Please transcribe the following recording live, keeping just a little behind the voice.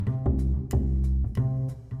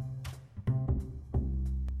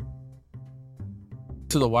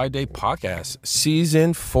to the Why Day Podcast,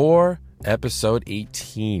 Season 4, Episode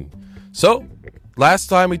 18. So, last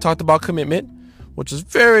time we talked about commitment, which is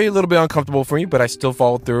a little bit uncomfortable for me, but I still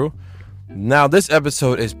followed through. Now, this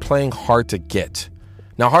episode is playing hard to get.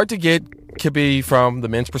 Now, hard to get could be from the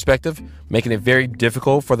men's perspective, making it very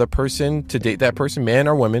difficult for the person to date that person, man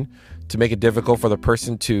or woman, to make it difficult for the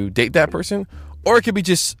person to date that person, or it could be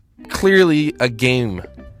just clearly a game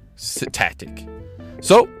tactic.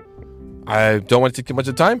 So, I don't want to take too much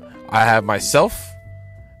of the time. I have myself,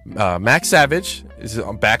 Max Savage,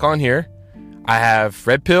 I'm back on here. I have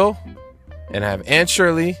Red Pill, and I have Aunt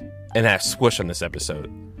Shirley, and I have Swoosh on this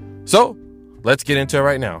episode. So, let's get into it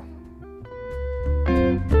right now.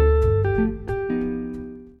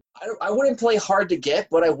 I wouldn't play hard to get,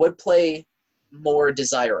 but I would play more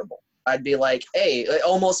desirable. I'd be like, hey,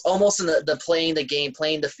 almost in the playing the game,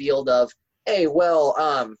 playing the field of, hey, well,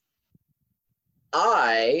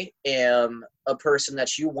 I am a person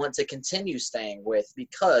that you want to continue staying with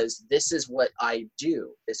because this is what I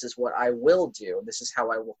do. This is what I will do. This is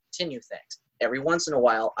how I will continue things. Every once in a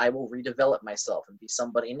while, I will redevelop myself and be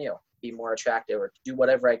somebody new, be more attractive, or do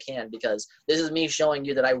whatever I can because this is me showing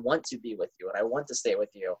you that I want to be with you and I want to stay with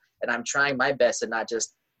you. And I'm trying my best to not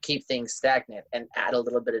just keep things stagnant and add a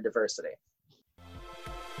little bit of diversity.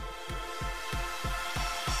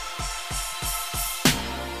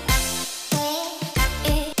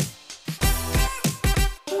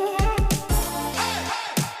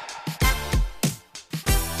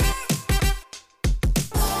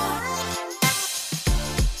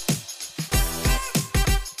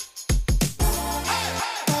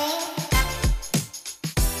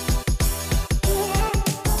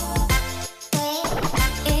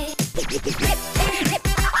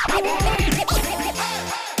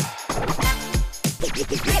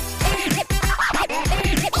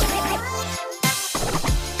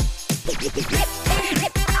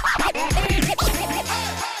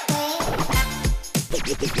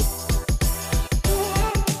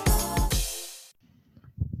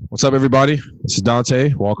 What's up, everybody? This is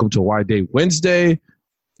Dante. Welcome to Why Day Wednesday.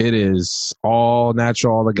 It is all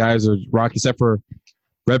natural. All the guys are rocky, except for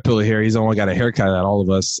Red Pill here. He's only got a haircut at all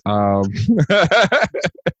of us. But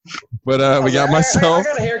we got myself. I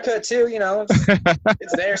got a haircut too, you know.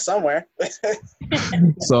 It's there somewhere.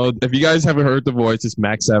 So if you guys haven't heard the voice, it's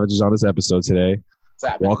Max Savage is on this episode today.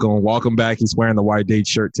 Welcome back. He's wearing the Why Date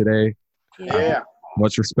shirt today. Yeah.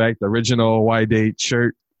 Much respect. The original Why Date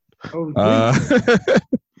shirt.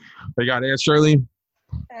 We got Aunt Shirley.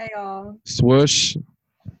 Hey, y'all. Swoosh.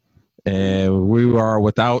 And we are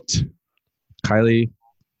without Kylie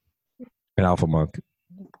and Alpha Monk.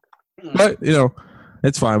 But,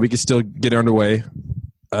 it's fine. We can still get underway.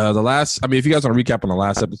 If you guys want to recap on the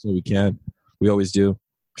last episode, we can. We always do.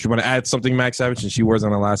 If you want to add something, Max Savage, and she was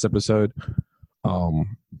on the last episode. What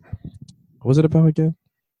was it about again?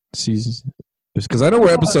 Because I know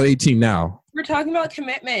we're episode 18 now. We're talking about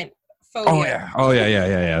commitment. Phobia. Oh,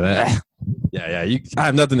 yeah. I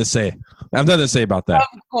have nothing to say. I have nothing to say about that.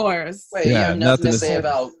 Of course. Wait, you have nothing to say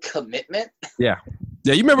about commitment? Yeah.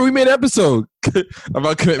 Yeah, you remember we made an episode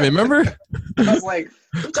about commitment, remember? I was like,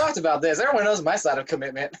 we talked about this. Everyone knows my side of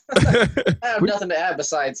commitment. I have nothing to add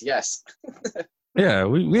besides yes. Yeah,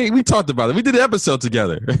 we talked about it. We did an episode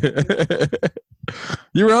together.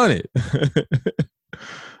 You were on it.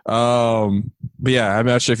 But yeah, I'm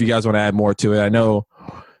not sure if you guys want to add more to it. I know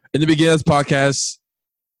in the beginning of this podcast,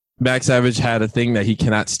 Max Savage had a thing that he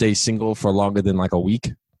cannot stay single for longer than like a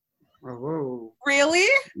week. Oh. Really?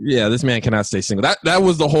 Yeah, this man cannot stay single. That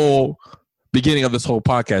was the whole beginning of this whole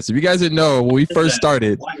podcast. If you guys didn't know, when we first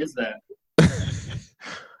started. Why is that?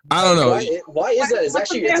 I don't know. Why is that? It's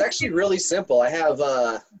actually really simple. I have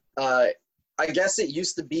I guess it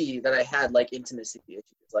used to be that I had like intimacy issues.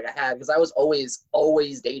 Because I was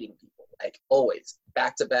always dating people. Like always.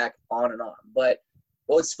 Back to back, on and on. But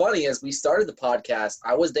what's funny is we started the podcast,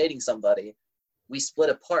 I was dating somebody, we split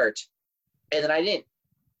apart, and then I didn't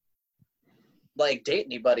date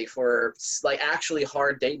anybody for actually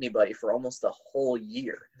hard date anybody for almost a whole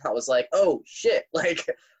year. I was like, oh shit,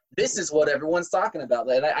 this is what everyone's talking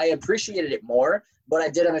about. And I appreciated it more, but I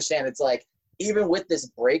did understand it's even with this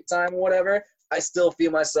break time or whatever, I still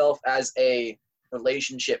feel myself as a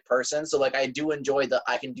relationship person. So I do enjoy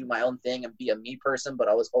I can do my own thing and be a me person, but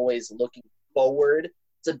I was always looking forward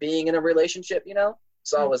to being in a relationship,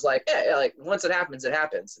 So I was like, yeah, once it happens, it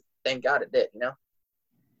happens. Thank God it did,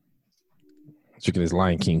 Drinking his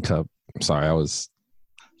Lion King cup. I'm sorry, I was.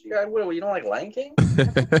 You don't like Lion King?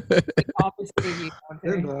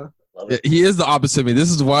 He is the opposite of me. This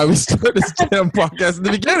is why we started this damn podcast in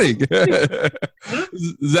the beginning. This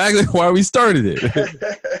is exactly why we started it.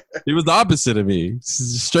 He was the opposite of me,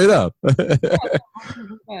 straight up.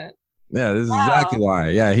 100%. Yeah, this is Wow. exactly why.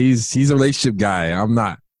 Yeah, he's a relationship guy. I'm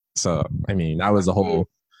not. So I mean, that was a whole.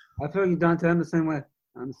 I feel you, Dante. I'm the same way.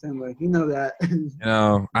 You know that.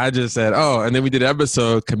 I just said, oh, and then we did an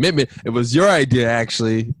episode commitment. It was your idea,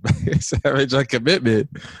 actually. Savage on commitment.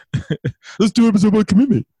 Let's do an episode about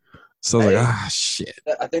commitment. So I was like, shit.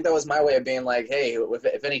 I think that was my way of being like, hey,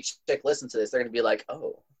 if any chick listens to this, they're gonna be like,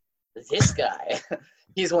 oh, this guy,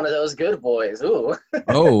 he's one of those good boys. Ooh,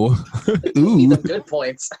 Oh, need ooh, them good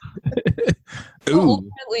points. So ooh.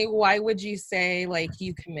 ultimately, why would you say like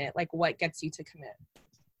you commit? Like, what gets you to commit,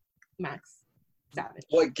 Max Savage?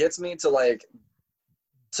 What gets me to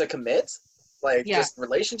commit, like Yeah. just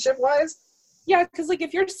relationship wise? Yeah, because like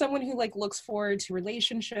if you're someone who like looks forward to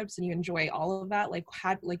relationships and you enjoy all of that, like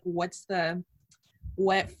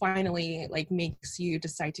what finally like makes you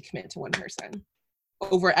decide to commit to one person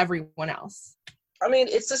over everyone else? I mean,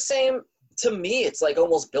 it's the same. To me, it's like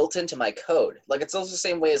almost built into my code. Like it's also the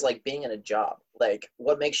same way as like being in a job. Like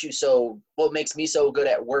what makes me so good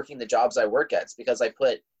at working the jobs I work at is because I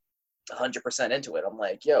put 100% into it. I'm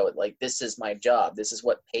like, yo, like this is my job. This is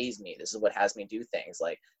what pays me. This is what has me do things.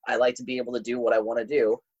 Like I like to be able to do what I want to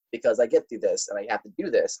do because I get through this and I have to do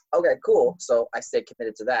this. Okay, cool. So I stay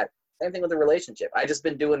committed to that. Same thing with a relationship. I just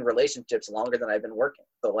been doing relationships longer than I've been working.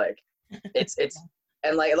 So like it's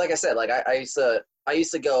and like I said, like I used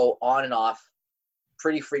to go on and off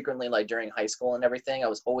pretty frequently, like during high school and everything. I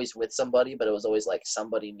was always with somebody, but it was always like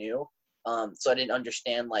somebody new. So I didn't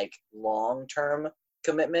understand like long-term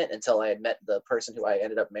commitment until I had met the person who I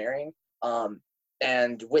ended up marrying.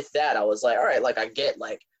 And with that, I was like, all right, like I get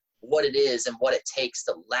like what it is and what it takes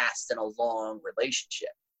to last in a long relationship.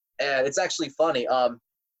 And it's actually funny.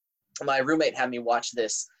 My roommate had me watch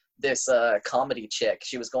this comedy chick.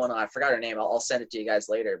 She was going on, I forgot her name. I'll send it to you guys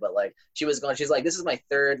later. But like she's like, this is my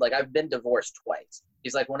third, like I've been divorced twice.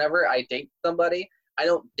 She's like, whenever I date somebody, I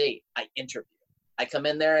don't date, I interview. I come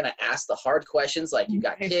in there and I ask the hard questions like, you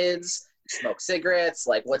got kids, you smoke cigarettes,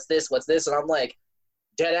 like what's this? And I'm like,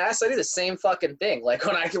 dead ass, I do the same fucking thing. Like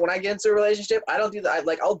when I get into a relationship, I don't do that.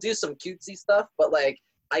 I'll do some cutesy stuff, but like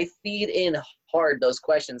I feed in hard those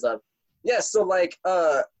questions of, so like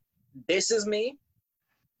this is me.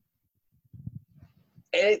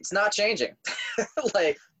 It's not changing.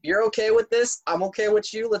 Like, you're okay with this, I'm okay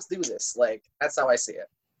with you, let's do this. Like, that's how I see it.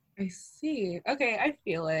 I see. Okay, I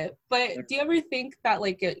feel it. But do you ever think that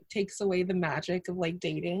like it takes away the magic of like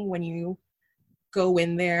dating when you go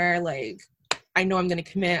in there like, I know I'm gonna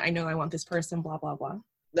commit, I know I want this person, blah blah blah?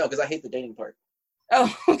 No, because I hate the dating part.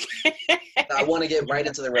 Oh, okay. I want to get right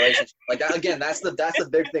into the relationship. Like again, that's the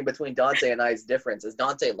big thing between Dante and I's difference is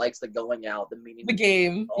Dante likes the going out, the meeting, The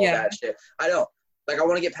game, all that shit. I don't. Like, I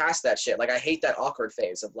want to get past that shit. Like, I hate that awkward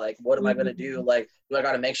phase of, like, what am I going to do? Like, do I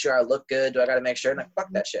got to make sure I look good? Do I got to make sure? And like, fuck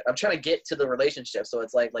that shit. I'm trying to get to the relationship. So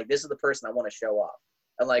it's like, this is the person I want to show off.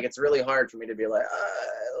 And, like, it's really hard for me to be like,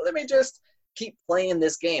 let me just keep playing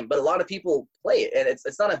this game. But a lot of people play it. And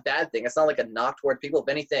it's not a bad thing. It's not like a knock toward people. If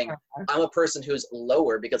anything, I'm a person who's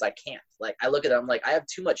lower because I can't. Like, I look at it, I'm like, I have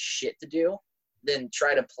too much shit to do than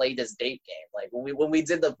try to play this date game. Like, when we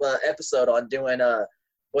did the episode on doing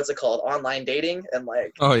what's it called, online dating and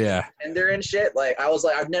like Oh yeah. Tinder and shit, like I was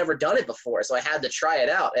like, I've never done it before, so I had to try it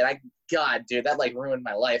out, and God, dude, that like ruined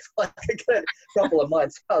my life. Like a good couple of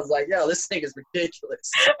months. I was like, yo, this thing is ridiculous.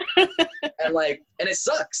 and it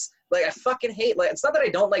sucks. Like I fucking hate, like, it's not that I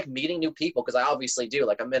don't like meeting new people, because I obviously do.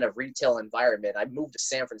 Like I'm in a retail environment. I moved to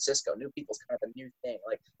San Francisco. New people's kind of a new thing.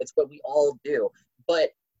 Like it's what we all do.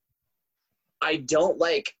 But I don't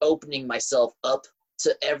like opening myself up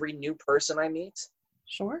to every new person I meet.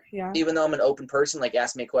 Sure, yeah. Even though I'm an open person, like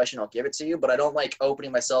ask me a question, I'll give it to you. But I don't like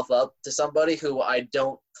opening myself up to somebody who I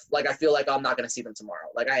don't like. I feel like I'm not gonna see them tomorrow.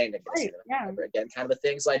 Like I ain't gonna see them ever again, kind of a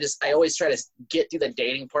thing. So I always try to get through the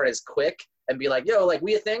dating part as quick and be like, yo, like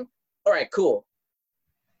we a thing? All right, cool.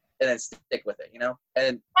 And then stick with it, you know.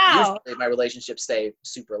 And usually my relationships stay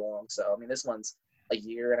super long. So I mean, this one's a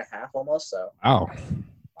year and a half almost. So Wow.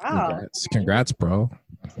 Congrats, bro.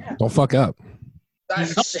 Yeah. Don't fuck up.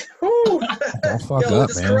 Don't fuck Yo,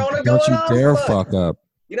 up, man. Don't you dare fuck up.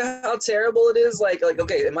 You know how terrible it is? Like,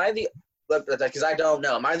 okay, am I the? Because I don't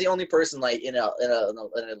know. Am I the only person like in a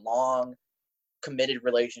long, committed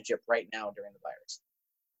relationship right now during the virus?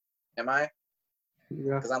 Am I?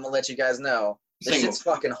 Yeah. Because I'm gonna let you guys know. This shit's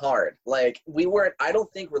fucking hard. Like we weren't. I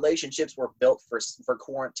don't think relationships were built for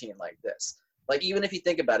quarantine like this. Like even if you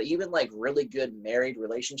think about it, even like really good married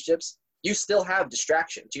relationships, you still have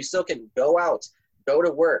distractions. You still can go out, go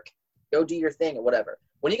to work, go do your thing or whatever.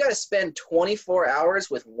 When you got to spend 24 hours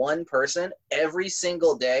with one person every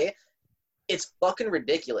single day, it's fucking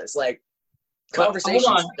ridiculous. Like, But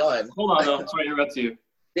conversation's done. Hold on, though. Sorry to interrupt you.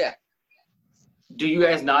 Yeah. Do you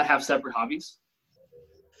guys not have separate hobbies?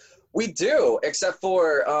 We do, except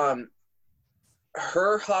for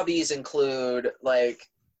her hobbies include like,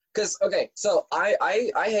 because okay, so I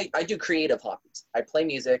do creative hobbies. I play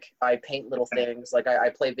music, I paint little things, like I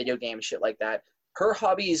play video games, shit like that. Her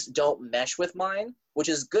hobbies don't mesh with mine, which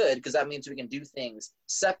is good because that means we can do things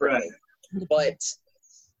separately. Right. But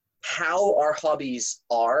how our hobbies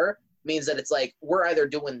are means that it's like we're either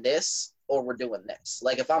doing this or we're doing this.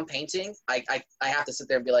 Like if I'm painting, I have to sit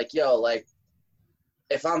there and be like, yo, like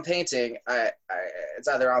if I'm painting, it's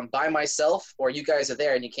either I'm by myself or you guys are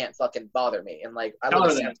there and you can't fucking bother me. And like I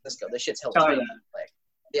live in San Francisco, this shit's hella crazy. Like,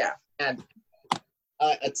 yeah, and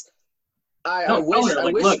I wish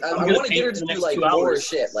I want to get her to do like more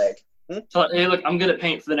shit. Like, So, hey, look, I'm gonna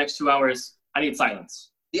paint for the next 2 hours. I need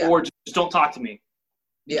silence. Yeah. Or just don't talk to me.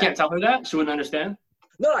 You Yeah. can't tell her that. She wouldn't understand.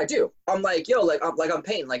 No, I do. I'm like, yo, I'm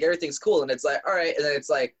painting, like everything's cool, and it's like, all right, and then it's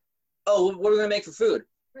like, oh, what are we gonna make for food?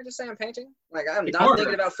 I just say I'm painting. Like I'm Ignore not her.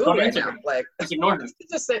 thinking about food Don't right answer now. her. Like Just ignore her.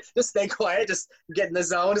 just stay quiet, just get in the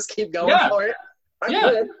zone, just keep going Yeah. for it. I'm Yeah.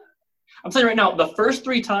 good. I'm telling you right now, the first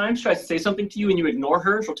 3 times she tries to say something to you and you ignore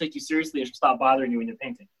her, she'll take you seriously and she'll stop bothering you when you're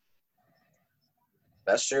painting.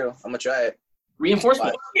 That's true. I'm gonna try it.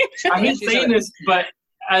 Reinforcement. I hate saying this, but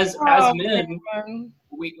as men,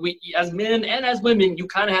 we as men and as women, you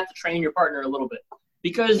kind of have to train your partner a little bit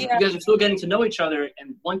because you guys are still getting to know each other.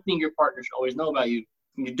 And one thing your partner should always know about you: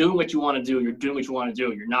 when you're doing what you want to do, you're doing what you want to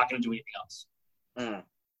do. You're not going to do anything else. Mm.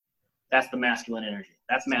 That's the masculine energy.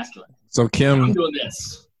 That's masculine. So I'm Kim, doing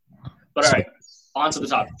this. But all right, on to the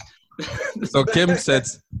topic.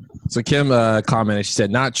 Kim commented. She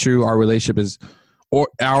said, "Not true. Our relationship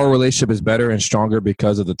is better and stronger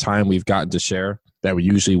because of the time we've gotten to share that we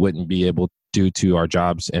usually wouldn't be able due to our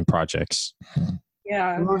jobs and projects."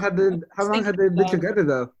 Yeah. How long have they been together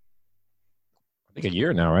though? I think a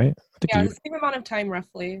year now, right? I think Yeah, the same amount of time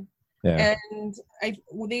roughly. yeah. And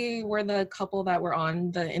they were the couple that were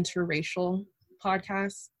on the interracial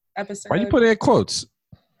podcast episode. Why you put in quotes?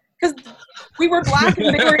 Because we were black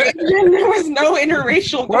and they were Asian. There was no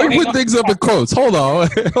interracial Why going you put on. things up in quotes? Hold on,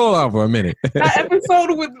 hold on for a minute. That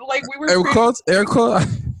episode with like we were Air quotes, air quotes.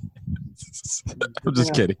 I'm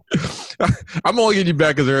just kidding. I'm only getting you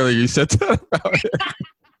back because earlier you said that about it.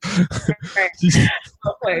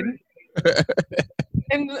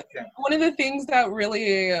 And one of the things that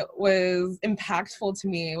really was impactful to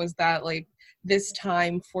me was that like this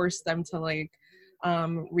time forced them to like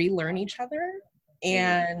relearn each other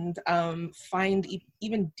and find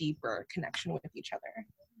even deeper connection with each other.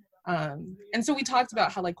 And so we talked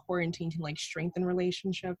about how like quarantine can like strengthen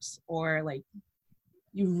relationships or like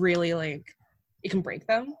you really like it can break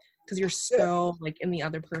them because you're so like in the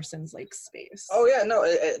other person's like space. Oh yeah, no.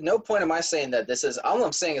 At no point am I saying that this is. All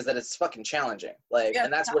I'm saying is that it's fucking challenging. Like,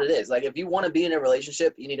 and that's what it is. Like, if you want to be in a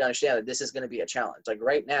relationship, you need to understand that this is going to be a challenge. Like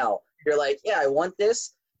right now, you're like, yeah, I want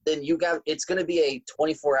this. Then it's going to be a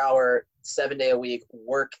 24-hour, 7-day-a-week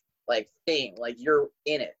work like thing. Like you're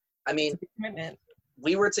in it. I mean, Commitment.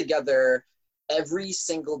 we were together every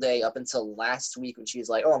single day up until last week when she's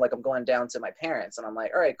like, oh, I'm going down to my parents. And I'm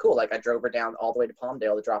like, all right, cool. Like I drove her down all the way to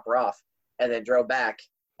Palmdale to drop her off and then drove back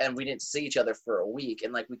and we didn't see each other for a week.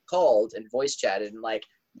 And like we called and voice chatted and like,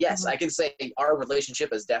 yes, I can say our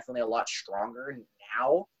relationship is definitely a lot stronger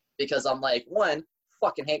now because I'm like, one,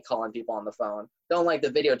 fucking hate calling people on the phone. Don't like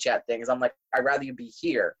the video chat things. I'm like, I'd rather you be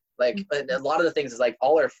here. Like a lot of the things is like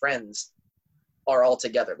all our friends are all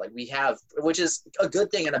together. Like we have, which is a good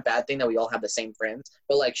thing and a bad thing that we all have the same friends,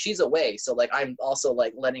 but like she's away. So like, I'm also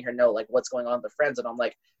like letting her know like what's going on with the friends. And I'm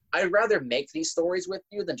like, I'd rather make these stories with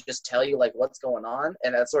you than just tell you like what's going on.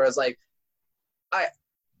 And that's where I was like, I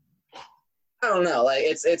don't know. Like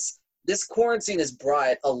it's this quarantine has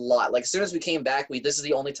brought a lot. Like as soon as we came back, this is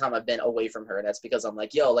the only time I've been away from her. And that's because I'm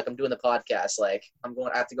like, yo, like I'm doing the podcast. Like I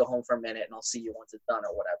have to go home for a minute and I'll see you once it's done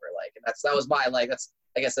or whatever. Like, and that was my, like,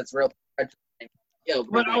 I guess that's real. Yo,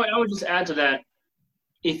 But I would just add to that,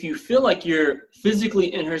 if you feel like you're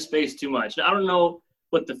physically in her space too much, now, I don't know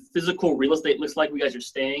what the physical real estate looks like where you guys are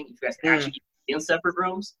staying, if you guys are actually in separate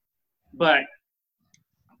rooms, but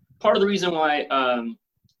part of the reason why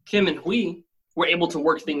Kim and Hui were able to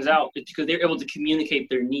work things out is because they're able to communicate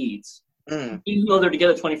their needs. Even though they're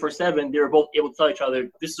together 24/7, they're both able to tell each other,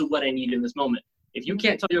 this is what I need in this moment. If you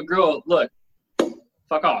can't tell your girl, look,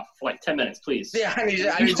 fuck off for like 10 minutes, please. Yeah, I need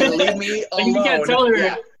you to leave me alone. You can't tell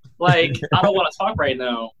her, like, I don't want to talk right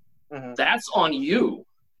now. That's on you.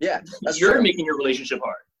 Yeah, you're true. making your relationship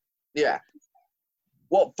hard. Yeah.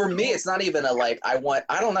 Well, for me, it's not even a like. I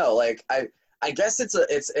don't know. Like I guess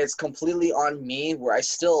it's completely on me where I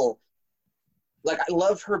still like I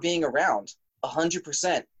love her being around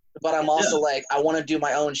 100%, but I'm also like I want to do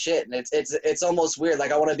my own shit, and it's almost weird.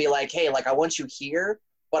 Like I want to be like, hey, like I want you here,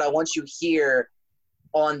 but I want you here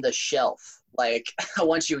on the shelf. Like I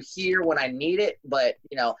want you here when I need it, but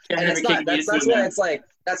you know, and it's not. That's why it's like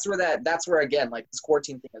that's where again like this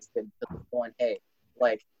quarantine thing has been going. Hey,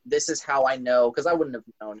 like this is how I know because I wouldn't have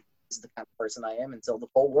known this is the kind of person I am until the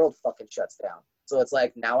whole world fucking shuts down. So it's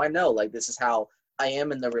like now I know like this is how I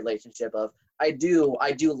am in the relationship of I do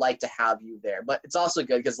like to have you there, but it's also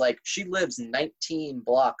good because like she lives 19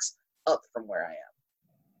 blocks up from where I am,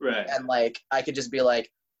 Right. and like I could just be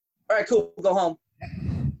like, all right, cool, go home.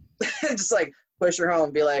 Just like push her home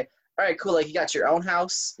and be like, all right, cool, like you got your own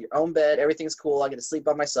house, your own bed, everything's cool, I get to sleep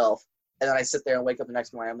by myself. And then I sit there and wake up the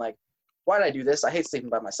next morning, I'm like, why did I do this? I hate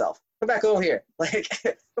sleeping by myself. Come back over here. Like,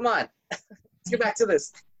 come on. Let's get back to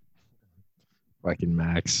this. Fucking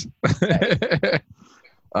Max.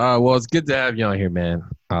 Well, it's good to have you on here, man.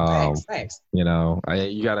 Thanks. You know,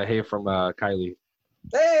 you got a hey from Kylie.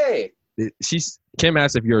 Hey! Kim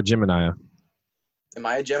asked if you're a Gemini. Am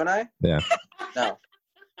I a Gemini? Yeah. No.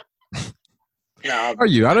 No. Are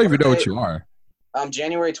you? I don't even know what you are. I'm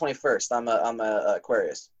January 21st. I'm a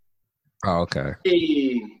Aquarius. Oh, okay.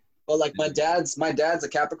 Hey. Well, like my dad's a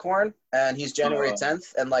Capricorn, and he's January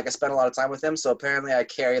 10th, and like I spent a lot of time with him, so apparently I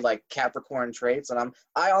carry like Capricorn traits, and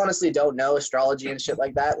I honestly don't know astrology and shit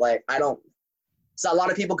like that. Like I don't. So a lot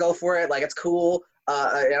of people go for it, like it's cool.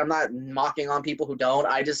 And I'm not mocking on people who don't.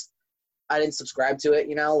 I didn't subscribe to it,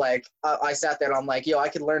 you know. Like I sat there and I'm like, yo, I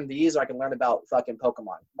can learn these, or I can learn about fucking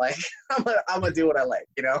Pokemon. Like I'm gonna do what I like,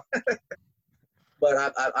 you know.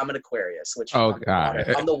 But I'm an Aquarius, which I'm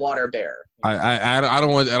the water bear. I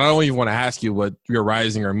don't even want to ask you what your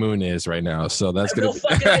rising or moon is right now. So that's gonna.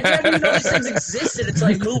 I didn't even know these things existed. It's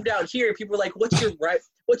like moved out here. People are like, "What's your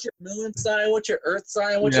moon sign? What's your earth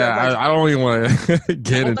sign? I don't even want to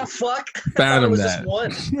get what the fuck? Fathom that.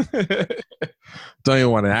 One. Don't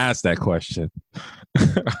even want to ask that question.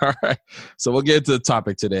 All right, so we'll get into the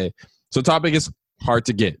topic today. So the topic is hard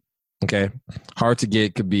to get. Okay. Hard to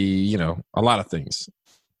get could be, you know, a lot of things.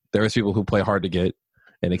 There's people who play hard to get,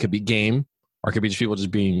 and it could be game, or it could be just people just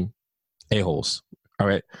being a-holes. All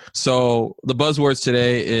right. So the buzzwords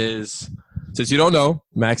today is, since you don't know,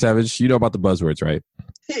 Max Savage, you know about the buzzwords, right?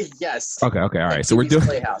 Yes. Okay. All right. So we're doing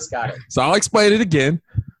Playhouse. Got it. So I'll explain it again.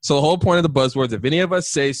 So the whole point of the buzzwords, if any of us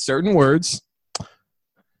say certain words,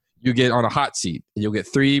 you get on a hot seat. You'll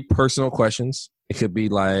get 3 personal questions. It could be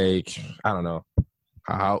like, I don't know,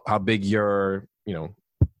 how big your, you know,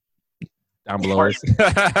 down below is.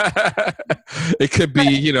 It could be,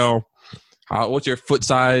 you know, what's your foot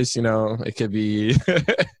size, you know, it could be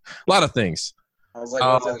a lot of things. I was like,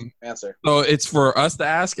 what's the answer? So it's for us to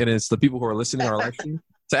ask, and it's the people who are listening to our live stream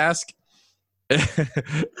to ask. And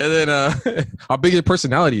then how big your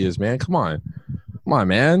personality is, man. Come on,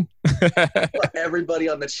 man. Everybody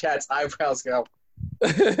on the chat's eyebrows go.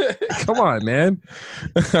 Come on, man.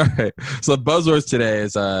 All right. So the buzzwords today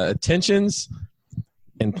is attentions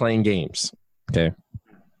and playing games. Okay.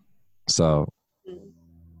 So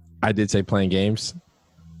I did say playing games,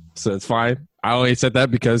 so it's fine. I only said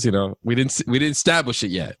that because, you know, we didn't establish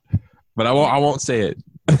it yet, but I won't say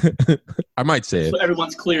it. I might say it. So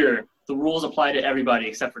everyone's clear. The rules apply to everybody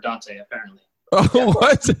except for Dante, apparently. Oh, yeah.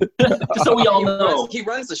 What? Just so we all know. He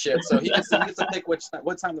runs the shit, so he gets to pick what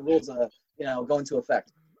time the rules go into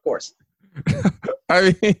effect. Of course.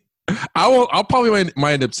 I mean, I'll probably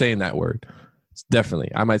might end up saying that word.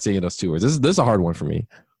 Definitely, I might say those 2 words. This is a hard one for me.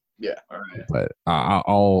 Yeah. All right. But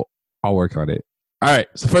I'll work on it. All right.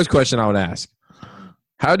 So first question I would ask: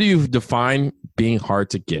 how do you define being hard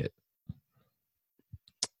to get?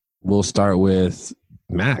 We'll start with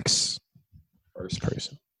Max, first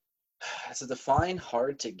person. To define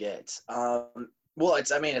hard to get. Well,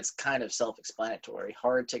 it's kind of self-explanatory.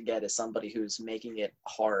 Hard to get is somebody who's making it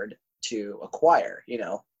hard to acquire, you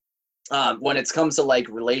know. When it comes to like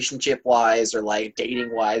relationship wise or like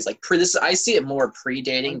dating wise, like I see it more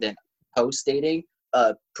pre-dating than post-dating.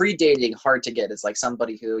 Pre-dating hard to get is like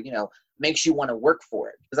somebody who, you know, makes you want to work for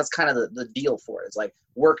it, because that's kind of the deal for it. It's like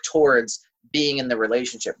work towards being in the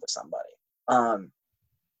relationship with somebody.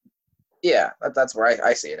 Yeah, that's where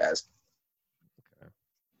I see it as.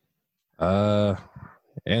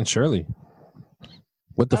 And Shirley,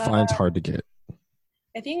 what defines hard to get?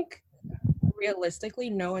 I think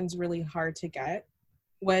realistically, no one's really hard to get.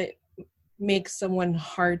 What makes someone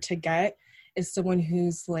hard to get is someone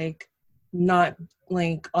who's like not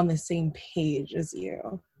like on the same page as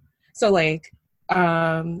you. So like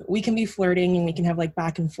we can be flirting and we can have like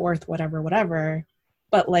back and forth, whatever,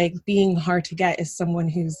 but like being hard to get is someone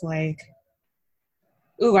who's like,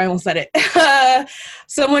 ooh, I almost said it.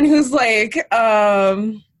 Someone who's like,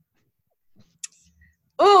 oh,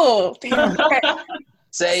 damn. Okay.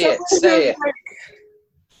 Say it. Like,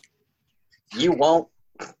 You won't.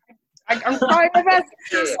 I'm trying my best.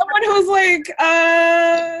 Someone who's like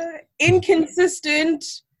inconsistent,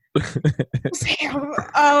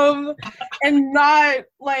 and not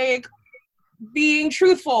like being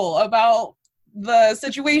truthful about the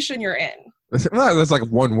situation you're in. That's like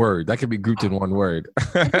one word. That could be grouped in one word.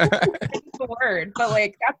 It's a word, but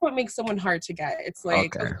like that's what makes someone hard to get. It's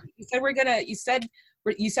like, Okay. you said we're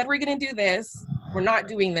gonna do this. We're not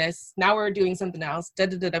doing this. Now we're doing something else.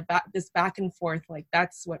 This back and forth, like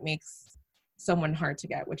that's what makes someone hard to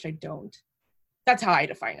get, which I don't. That's how I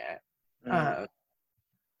define it,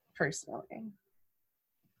 personally.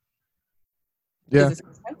 Yeah. Does this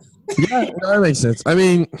make sense? Yeah, that makes sense. I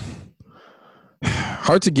mean,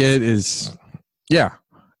 hard to get is, yeah,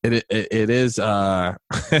 it is.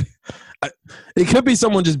 It could be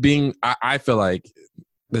someone just being. I feel like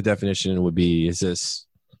the definition would be is this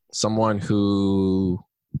someone who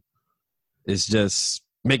is just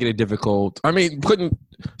making it difficult. I mean, putting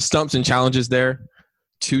stumps and challenges there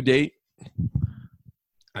to date.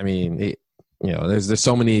 I mean, there's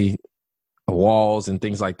so many walls and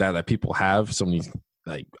things like that people have, so many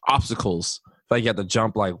like obstacles. Like you have to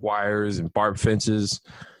jump like wires and barbed fences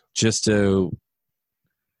just to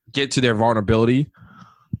get to their vulnerability.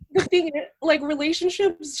 The thing is, like,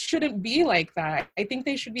 relationships shouldn't be like that. I think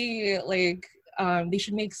they should be like, they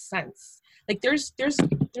should make sense. Like there's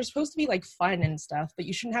supposed to be like fun and stuff, but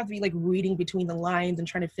you shouldn't have to be like reading between the lines and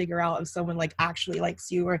trying to figure out if someone like actually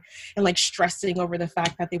likes you, and like stressing over the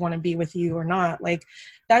fact that they want to be with you or not. Like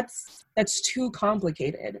that's too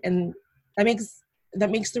complicated, and that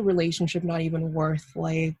makes the relationship not even worth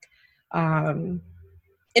like, in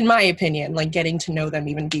my opinion, like getting to know them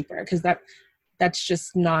even deeper, because that's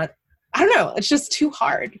just not, I don't know, it's just too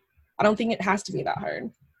hard. I don't think it has to be that hard.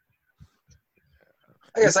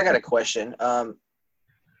 I guess I got a question.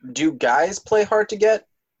 Do guys play hard to get?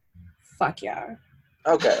 Fuck yeah.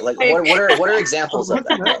 Okay, like what are examples of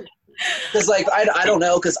that? Because like I don't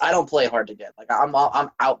know, because I don't play hard to get. Like I'm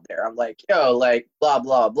out there. I'm like, yo, like blah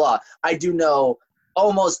blah blah. I do know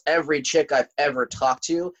almost every chick I've ever talked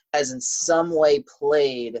to has in some way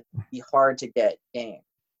played the hard to get game.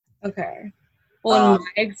 Okay. Well, in my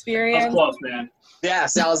That's experience, close, man. Yeah,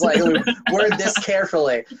 so I was like, word this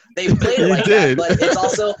carefully. They played it like that, but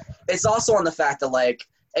it's also on the fact that like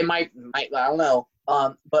it might I don't know,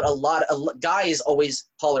 but a lot of guys always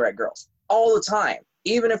holler at girls all the time,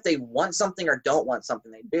 even if they want something or don't want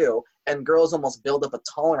something, they do, and girls almost build up a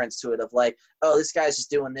tolerance to it of like, oh, this guy's just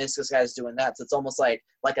doing this guy's doing that, so it's almost like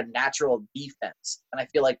a natural defense, and I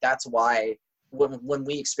feel like that's why when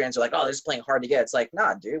we experience, we're like, oh, they're just playing hard to get. It's like,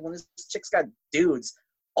 nah, dude, when this chick's got dudes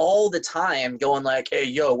all the time going like, hey,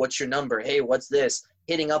 yo, what's your number? Hey, what's this?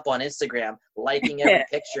 Hitting up on Instagram, liking every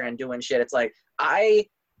picture and doing shit. It's like, I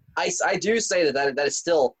do say that is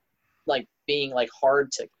still like being like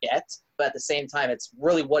hard to get, but at the same time, it's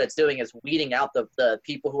really what it's doing is weeding out the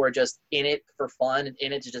people who are just in it for fun and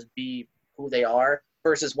in it to just be who they are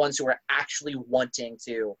versus ones who are actually wanting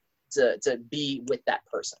to be with that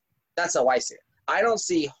person. That's how I see it. I don't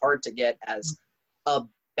see hard to get as a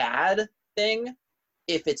bad thing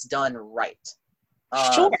if it's done right.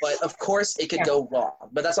 Sure. But of course it could go wrong.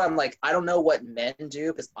 But that's why I'm like, I don't know what men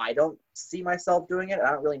do because I don't see myself doing it.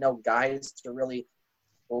 I don't really know guys to really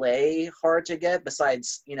play hard to get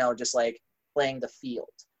besides, just like playing the field.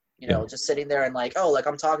 Just sitting there and like, oh, like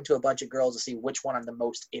I'm talking to a bunch of girls to see which one I'm the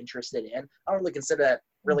most interested in. I don't really consider that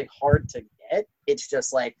really hard to get. It's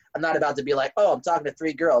just like, I'm not about to be like, oh, I'm talking to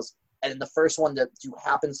 3 girls. And then the first one that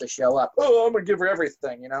happens to show up, oh, I'm going to give her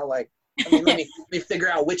everything, like, let me figure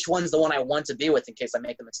out which one's the one I want to be with in case I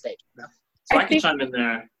make a mistake. So I can chime in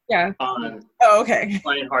there. Yeah. On okay.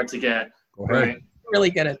 playing hard to get. Go ahead. Right? Really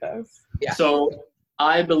good at those. Yeah. So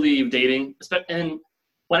I believe dating, and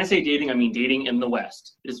when I say dating, I mean dating in the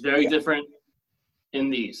West. It is very different in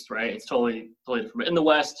the East, right? It's totally different. But in the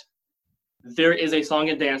West, there is a song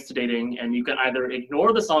and dance to dating, and you can either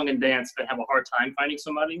ignore the song and dance and have a hard time finding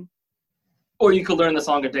somebody, or you could learn the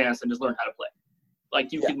song and dance and just learn how to play.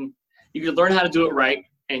 Like you can learn how to do it right,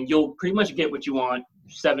 and you'll pretty much get what you want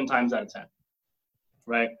 7 times out of 10,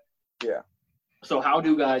 right? Yeah. So how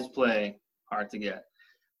do guys play hard to get?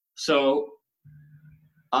 So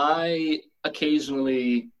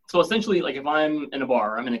essentially, like if I'm in a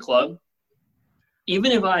bar, I'm in a club,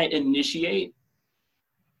 even if I initiate,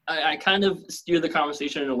 I kind of steer the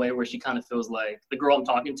conversation in a way where she kind of feels like the girl I'm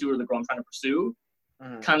talking to or the girl I'm trying to pursue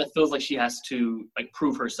kind of feels like she has to like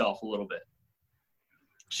prove herself a little bit.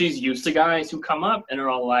 She's used to guys who come up and are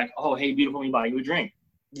all like, "Oh, hey, beautiful, let me buy you a drink."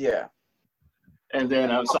 Yeah. And then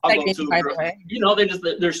so I'll go to a girl.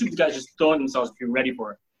 They're super guys just throwing themselves if you're ready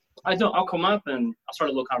for it. I'll come up and I'll start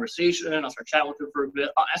a little conversation. I'll start chatting with her for a bit.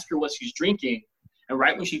 I'll ask her what she's drinking. And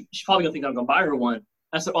right when she's probably gonna think I'm gonna buy her one.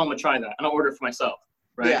 I said, "Oh, I'm gonna try that," and I'll order it for myself.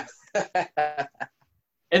 Right. Yeah.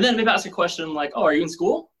 And then maybe ask a question like, "Oh, are you in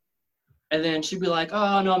school?" And then she'd be like,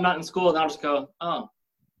 "Oh, no, I'm not in school." And I'll just go, "Oh."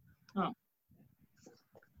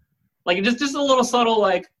 Like just a little subtle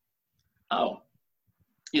like, "Oh,"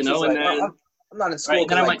 and like, then I'm not in school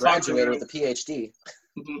because I graduated with a PhD.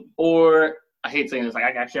 Or I hate saying this, like I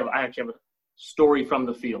actually have a story from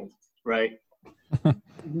the field, right?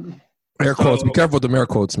 Air quotes. Be careful with the air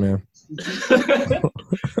quotes, man.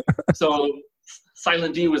 So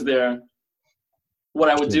Silent D was there. What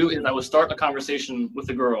I would do is I would start a conversation with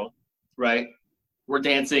the girl, right? We're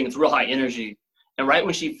dancing. It's real high energy. And right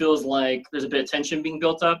when she feels like there's a bit of tension being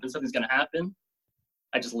built up and something's going to happen,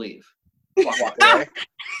 I just leave. Walk away.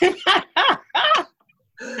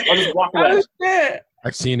 I'll just walk away. Oh, shit.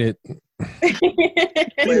 I've seen it.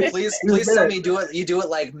 Wait, please tell me you do it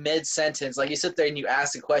like mid-sentence. Like you sit there and you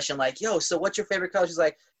ask a question like, "Yo, so what's your favorite color?" She's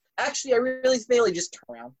like, "Actually, I really mainly just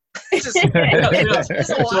turn around." just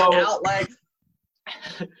walk out like.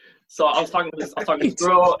 So I was talking to this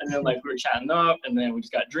girl, and then like we were chatting up, and then we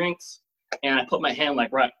just got drinks, and I put my hand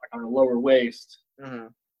like right on her lower waist,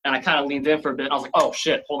 and I kind of leaned in for a bit. And I was like, "Oh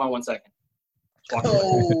shit, hold on one second."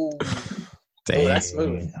 Oh, damn, that's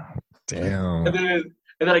smooth. Damn.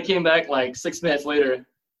 And then I came back like 6 minutes later,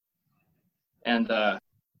 and I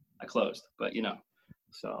closed. But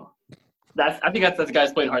so I think that's the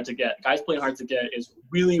guys playing hard to get. Guys playing hard to get is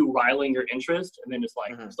really riling your interest, and then just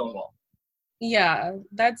like stonewall. Yeah,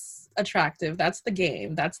 that's attractive. That's the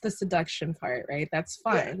game. That's the seduction part, right? That's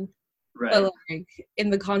fine. Right. But like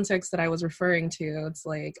in the context that I was referring to, it's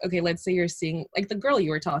like, okay, let's say you're seeing like the girl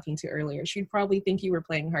you were talking to earlier. She'd probably think you were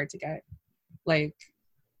playing hard to get. Like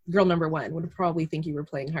girl number one would probably think you were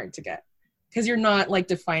playing hard to get because you're not like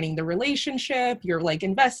defining the relationship. You're like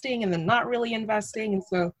investing and then not really investing, and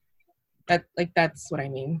so that's what I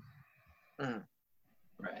mean.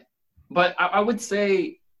 Right. But I would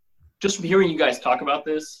say, just from hearing you guys talk about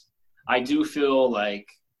this, I do feel like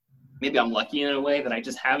maybe I'm lucky in a way that I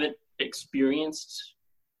just haven't experienced.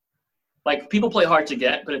 Like people play hard to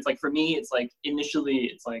get, but it's like for me, it's like initially,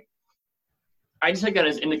 it's like I just take that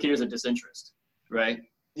as indicators of disinterest, right?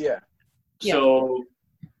 Yeah. So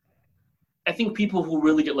I think people who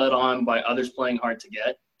really get led on by others playing hard to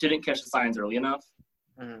get didn't catch the signs early enough.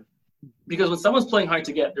 Because when someone's playing hard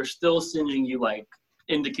to get, they're still sending you like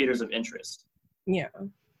indicators of interest. Yeah.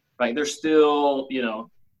 Right. They're still, and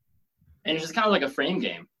it's just kind of like a frame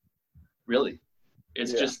game, really.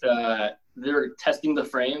 It's just they're testing the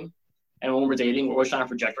frame. And when we're dating, we're always trying to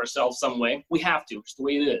project ourselves some way. We have to. It's the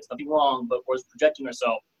way it is. Nothing wrong, but we're projecting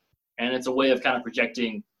ourselves. And it's a way of kind of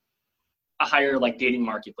projecting a higher like dating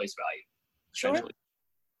marketplace value, essentially.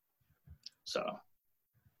 So.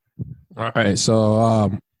 All right.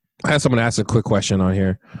 So I had someone ask a quick question on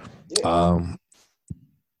here.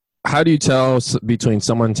 How do you tell between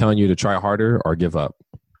someone telling you to try harder or give up?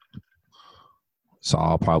 So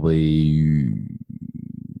I'll probably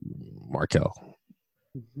Markel.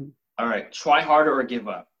 All right. Try harder or give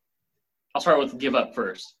up. I'll start with give up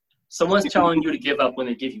first. Someone's telling you to give up when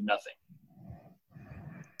they give you nothing.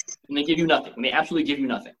 And they give you nothing. And they absolutely give you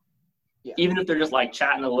nothing. Yeah. Even if they're just like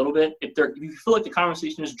chatting a little bit, if you feel like the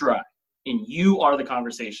conversation is dry and you are the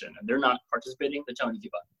conversation and they're not participating, they're telling you to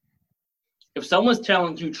give up. If someone's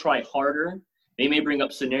telling you try harder, they may bring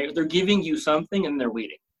up scenarios. They're giving you something and they're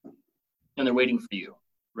waiting. And they're waiting for you,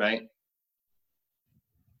 right?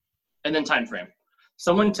 And then time frame.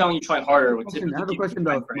 Someone telling you try harder would typically I have a give you question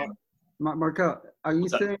time though. frame. Markel, are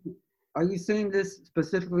you saying this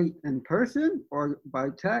specifically in person or by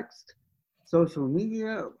text, social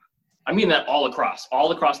media? I mean that all across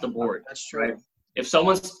the board. That's true. Right? If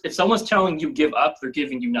someone's telling you give up, they're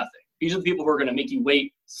giving you nothing. These are the people who are going to make you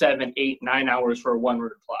wait 7, 8, 9 hours for a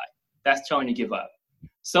one-word reply. That's telling you give up.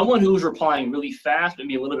 Someone who's replying really fast and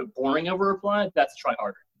be a little bit boring of a reply, that's try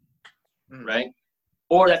harder, right?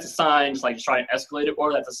 Or that's a sign, just like try and escalate it,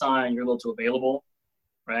 or that's a sign you're a little too available,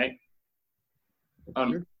 right?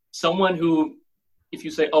 Someone who, if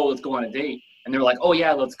you say, oh, let's go on a date, and they're like, oh,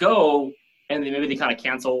 yeah, let's go, and then maybe they kind of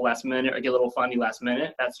cancel last minute or get a little funny last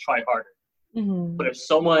minute, that's try harder. But if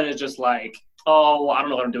someone is just like, oh, well, I don't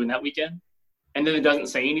know what I'm doing that weekend, and then it doesn't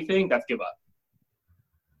say anything, that's give up.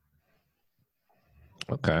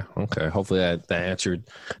 Okay. Hopefully that answered.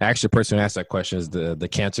 Actually, the person who asked that question is the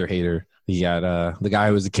cancer hater You got the guy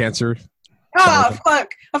who was a Cancer. Oh,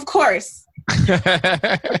 fuck. Of course.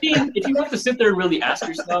 I mean, if you have to sit there and really ask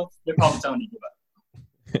yourself, they're probably telling you to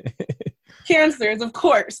give up. Cancers, of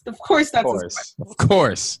course. Of course that's Of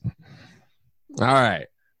course. All right.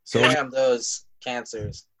 So Damn those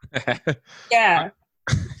cancers. Yeah.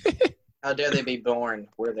 How dare they be born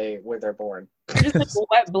where they're born? Just like a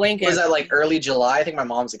wet blanket. Was that like early July? I think my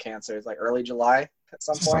mom's a Cancer. It's like early July at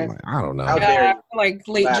some point. I don't know. How dare Yeah, you, like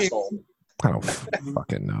late asshole. June. I don't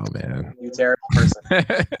fucking know, man. You terrible person.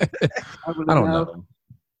 I don't know.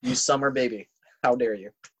 You summer baby. How dare you?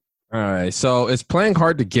 All right. So is playing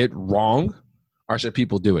hard to get wrong, or should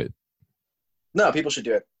people do it? No, people should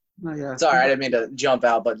do it. Oh, yeah. Sorry, I didn't mean to jump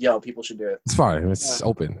out, but yo, people should do it. It's fine. It's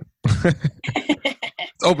open.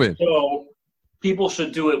 It's open. So people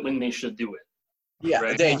should do it when they should do it. Yeah,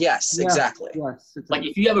 Right. yes, Yeah. exactly. Yes. Like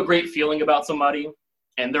if you have a great feeling about somebody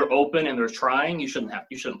and they're open and they're trying, you shouldn't play.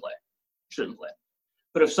 You shouldn't play.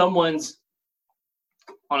 But if someone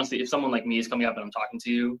like me is coming up and I'm talking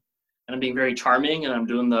to you and I'm being very charming and I'm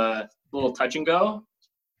doing the little touch and go,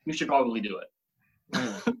 you should probably do it.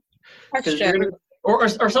 Because you're gonna, or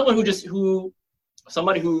somebody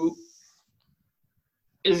who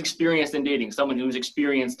is experienced in dating, someone who's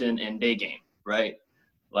experienced in day game, right?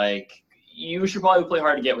 Like you should probably play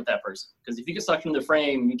hard to get with that person. Because if you get sucked into the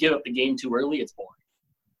frame, you give up the game too early, it's boring.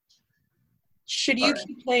 Should you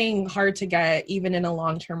keep playing hard to get even in a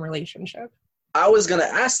long-term relationship? I was gonna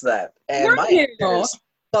ask that, and Were my you? answer is,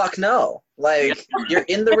 fuck no. Like you're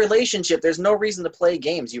in the relationship. There's no reason to play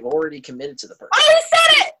games. You've already committed to the person. I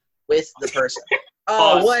said it! With the person. Oh,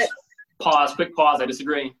 Pause. what? Pause. Quick pause. I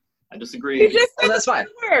disagree. You just Oh, said that's fine.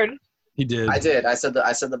 the word. He did. I did. I said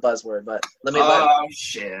the buzzword, but let me. Oh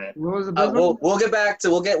shit. What was the buzzword? we'll get back to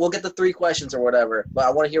we'll get the 3 questions or whatever. But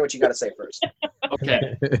I want to hear what you got to say first.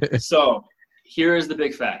 Okay. So here's the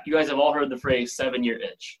big fact. You guys have all heard the phrase 7-year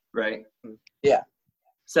itch, right? Yeah.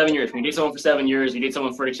 7 years. When you date someone for 7 years, you date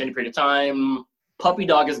someone for an extended period of time, puppy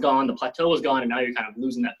dog is gone, the plateau is gone, and now you're kind of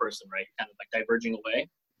losing that person, right? Kind of like diverging away.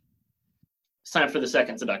 It's time for the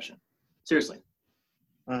second seduction. Seriously.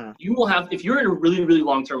 You will have, if you're in a really, really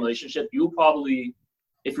long-term relationship, you will probably,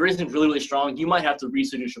 if your isn't really, really strong, you might have to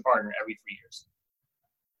re-seduce your partner every 3 years.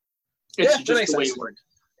 It's that just makes the way sense. it works.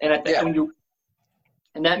 And at the,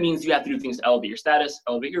 and that means you have to do things to elevate your status,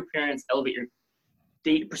 elevate your appearance, elevate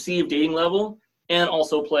your perceived dating level, and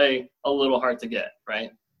also play a little hard to get,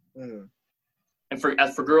 right? And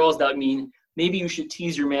as for girls, that would mean maybe you should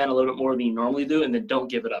tease your man a little bit more than you normally do, and then don't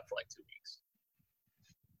give it up for like 2 weeks.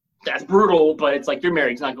 That's brutal, but it's like you're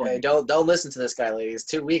married. It's not going. Hey, don't listen to this guy, ladies.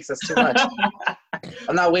 2 weeks, that's too much.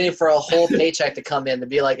 I'm not waiting for a whole paycheck to come in to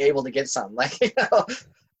be like able to get something. Like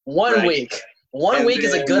 1 week. One week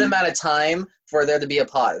is a good amount of time for there to be a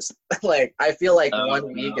pause. Like I feel like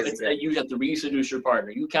 1 week is good. You have to re-seduce your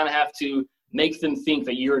partner. You kind of have to make them think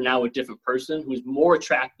that you're now a different person who's more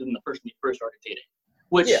attractive than the person you first started dating,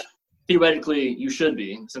 which theoretically you should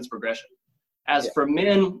be since progression. As for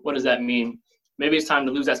men, what does that mean? Maybe it's time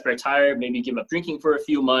to lose that spare tire. Maybe you give up drinking for a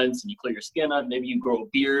few months and you clear your skin up. Maybe you grow a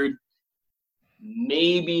beard.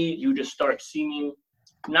 Maybe you just start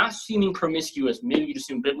not seeming promiscuous. Maybe you just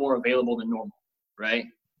seem a bit more available than normal, right?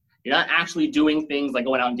 You're not actually doing things like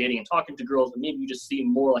going out and dating and talking to girls, but maybe you just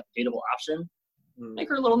seem more like a dateable option. Make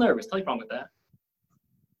her a little nervous. Tell you wrong with that.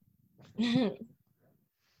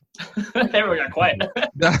 Everyone got quiet.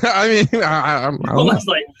 I mean, I'm Almost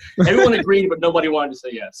like everyone agreed, but nobody wanted to say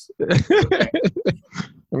yes.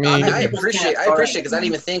 Okay. I appreciate because I didn't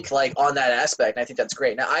even think like on that aspect. And I think that's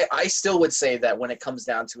great. Now, I still would say that when it comes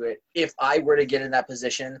down to it, if I were to get in that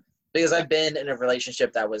position, because I've been in a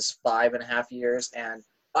relationship that was 5.5 years, and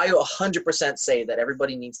I 100% say that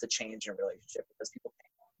everybody needs to change in a relationship because people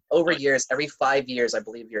over years, every 5 years, I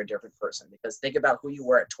believe you're a different person. Because think about who you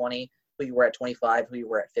were at 20, who you were at 25, who you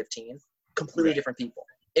were at 15, completely different people.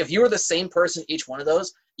 If you were the same person each one of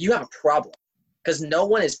those, you have a problem because no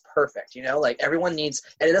one is perfect, you know, like everyone needs,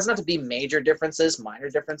 and it doesn't have to be major differences, minor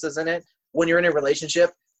differences in it. When you're in a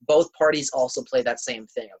relationship, both parties also play that same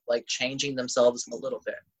thing of like changing themselves a little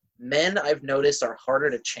bit. Men, I've noticed, are harder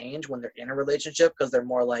to change when they're in a relationship because they're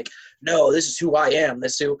more like, no, this is who I am.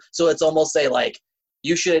 So it's almost like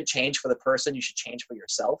you shouldn't change for the person, you should change for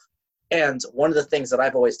yourself. And one of the things that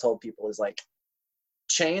I've always told people is like,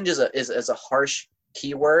 change is a harsh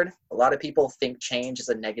keyword. A lot of people think change is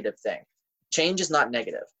a negative thing. Change is not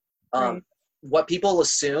negative. What people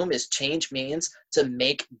assume is change means to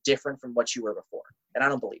make different from what you were before. And I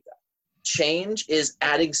don't believe that. Change is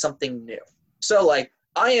adding something new. So like,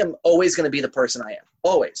 I am always going to be the person I am.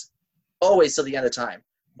 Always till the end of time.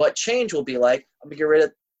 But change will be like, I'm going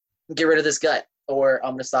to get rid of this gut. or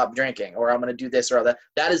I'm gonna stop drinking, or I'm gonna do this or that.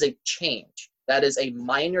 That is a change. That is a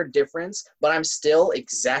minor difference, but I'm still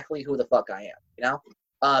exactly who the fuck I am. You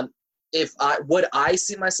know, if I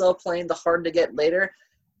see myself playing the hard to get later,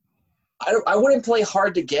 I wouldn't play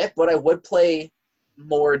hard to get, but I would play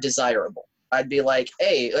more desirable. I'd be like,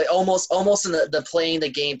 hey, almost in the playing the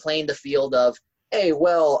game, playing the field of, hey,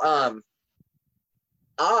 well,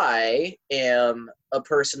 I am a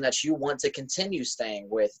person that you want to continue staying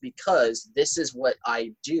with because this is what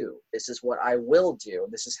I do. This is what I will do.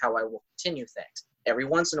 This is how I will continue things. Every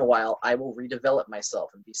once in a while, I will redevelop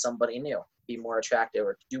myself and be somebody new, be more attractive,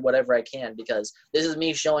 or do whatever I can because this is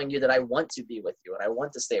me showing you that I want to be with you and I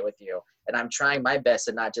want to stay with you. And I'm trying my best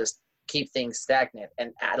to not just keep things stagnant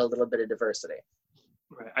and add a little bit of diversity.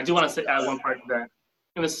 Right. I do want to add one part to that,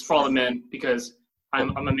 and this is for all the men because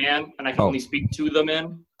I'm a man and I can only speak to the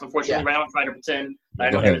men. Unfortunately, right now I'm trying to pretend that I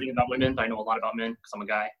know everything about women, but I know a lot about men because I'm a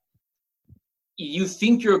guy. You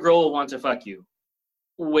think your girl will want to fuck you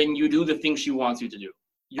when you do the things she wants you to do.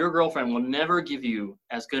 Your girlfriend will never give you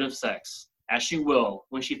as good of sex as she will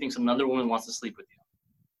when she thinks another woman wants to sleep with you.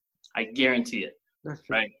 I guarantee it. That's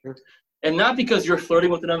true. Right? And not because you're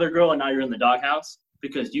flirting with another girl and now you're in the doghouse,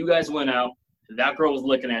 because you guys went out, that girl was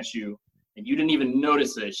looking at you, and you didn't even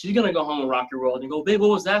notice it. She's going to go home and rock your world and go, babe,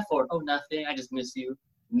 what was that for? Oh, nothing. I just miss you.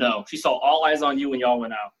 No. She saw all eyes on you when y'all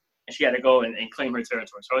went out, and she had to go and claim her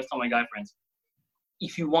territory. So I always tell my guy friends,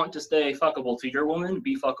 if you want to stay fuckable to your woman,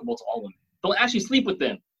 be fuckable to all women. Don't actually sleep with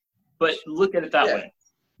them, but look at it that way.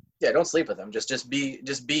 Yeah, don't sleep with them. Just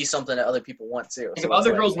be something that other people want too. If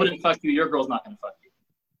other girls wouldn't fuck you, your girl's not going to fuck you.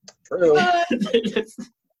 True.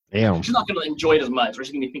 Damn. She's not going to enjoy it as much, or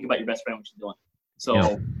she's going to be thinking about your best friend when she's doing it.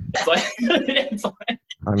 So, it's like,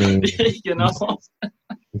 I mean, you know.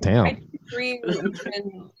 Damn. I agree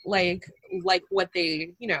and like what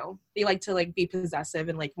they, you know, they like to like be possessive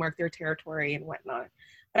and like mark their territory and whatnot.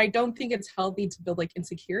 But I don't think it's healthy to build like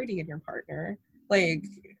insecurity in your partner. Like,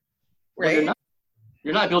 right? Well,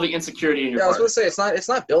 you're not building insecurity in your partner. I was going to say it's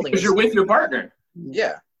not building. Because you're with your partner.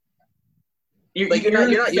 Yeah. You're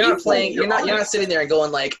not playing. You're not sitting there and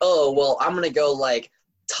going like, oh well, I'm gonna go like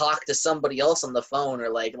talk to somebody else on the phone or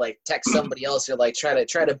like text somebody else or like try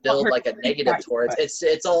to build like a negative towards.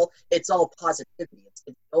 It's all positivity. It's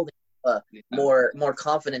building more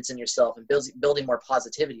confidence in yourself and building more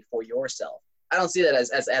positivity for yourself. I don't see that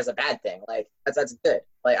as a bad thing. Like that's good.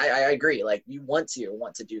 Like I agree. Like you want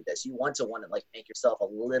to do this. You want to like make yourself a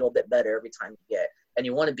little bit better every time you get, and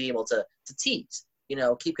you want to be able to tease. You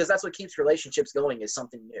know, because that's what keeps relationships going is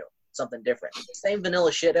something new, something different. Same vanilla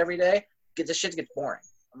shit every day, this shit gets boring.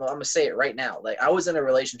 I'm gonna say it right now. Like I was in a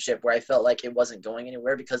relationship where I felt like it wasn't going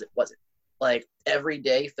anywhere because it wasn't. Like every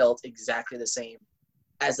day felt exactly the same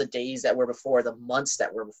as the days that were before, the months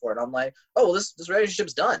that were before. And I'm like, oh, well, this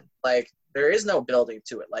relationship's done. Like there is no building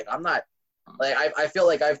to it. Like I'm not. Like I feel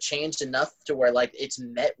like I've changed enough to where like it's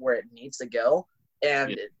met where it needs to go,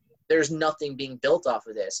 and there's nothing being built off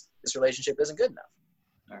of this. This relationship isn't good enough.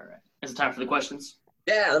 All right. Is it time for the questions?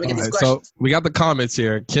 Yeah, let me get these So questions. we got the comments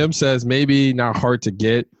here. Kim says maybe not hard to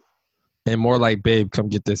get and more like, babe, come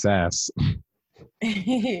get this ass.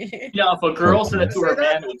 Yeah, if a girl said it to her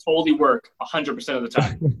man, it would totally work 100% of the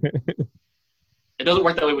time. It doesn't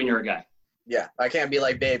work that way when you're a guy. Yeah, I can't be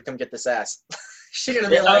like, babe, come get this ass. She's going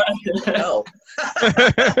to be like, no.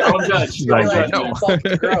 Don't judge. No.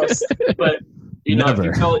 Fucking gross. But, you know, Never.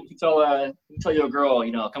 if you tell your girl,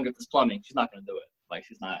 you know, come get this plumbing, she's not going to do it. Like,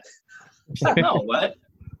 she's not, no, what?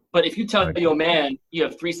 But if you tell your man, you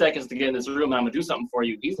have 3 seconds to get in this room and I'm going to do something for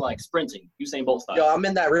you, he's like sprinting. Usain Bolt style. Yo, I'm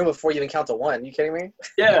in that room before you even count to 1. You kidding me?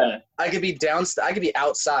 Yeah. I could be I could be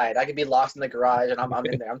outside. I could be locked in the garage and I'm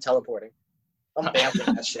in there. I'm teleporting. I'm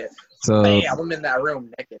bamping that shit. So, bam, I'm in that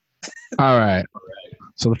room naked. All right.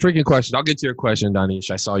 So the freaking question. I'll get to your question,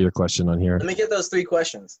 Danish. I saw your question on here. Let me get those 3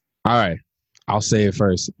 questions. All right. I'll say it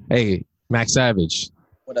first. Hey, Max Savage.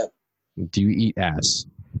 What up? Do you eat ass?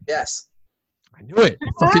 Yes. I knew it.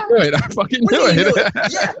 I fucking knew it. I fucking knew it.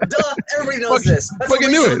 Yeah, duh. Everybody knows this. That's fucking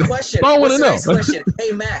a knew it. question. I want to know. Next question?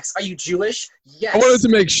 Hey, Max, are you Jewish? Yes. I wanted to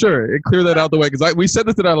make sure it cleared that out the way because we said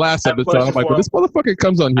this in our last episode. I'm like, when this motherfucker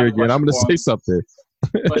comes on here again, I'm going to say something.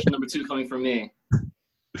 Question number 2 coming from me.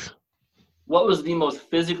 What was the most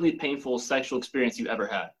physically painful sexual experience you ever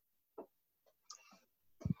had?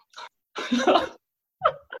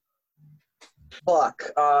 Fuck.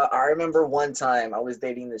 I remember one time I was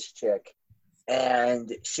dating this chick,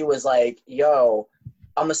 and she was like, yo,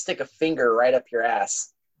 I'm going to stick a finger right up your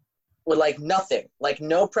ass. With, like, nothing. Like,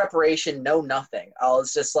 no preparation, no nothing. I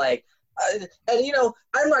was just like, and, you know,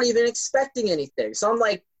 I'm not even expecting anything. So I'm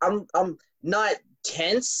like, I'm not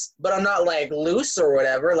tense, but I'm not like loose or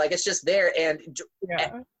whatever. Like it's just there, and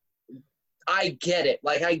Yeah. I get it.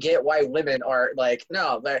 Like I get why women are like,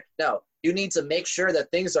 no. You need to make sure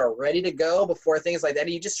that things are ready to go before things like that.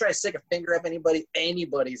 And you just try to stick a finger up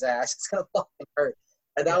anybody's ass. It's gonna fucking hurt.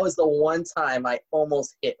 And that was the one time I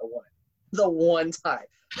almost hit a woman. The one time.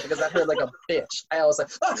 Because I heard like a bitch. I was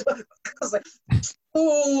like,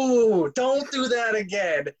 ooh, don't do that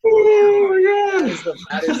again. Oh, yeah.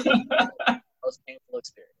 That is the most painful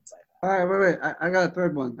experience I've All right, wait. I got a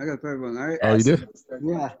third one. All right. Oh, you do?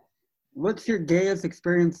 Yeah. What's your gayest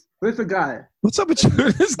experience with a guy? What's up with you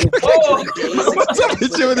and this guy? Oh! What's up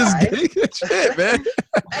with you and this gay shit, man?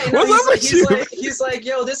 Hey, no, What's up with you? he's like,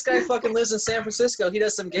 yo, this guy fucking lives in San Francisco. He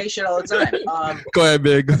does some gay shit all the time. Go ahead,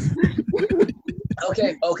 big.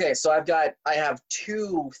 Okay. So I have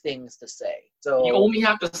two things to say. So You only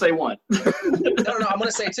have to say one. no. I'm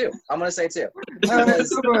gonna say two. All right,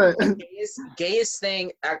 Because go ahead. gayest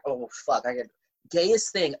thing. Oh fuck!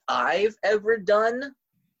 Gayest thing I've ever done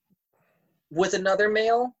with another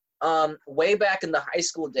male. Way back in the high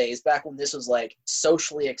school days, back when this was like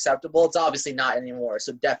socially acceptable. It's obviously not anymore,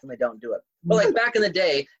 so definitely don't do it. But like back in the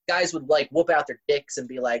day, guys would like whoop out their dicks and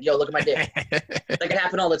be like, "Yo, look at my dick." Like it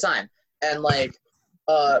happened all the time. And like,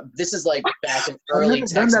 this is like back in early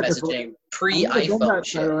never done text that before. messaging, pre-iPhone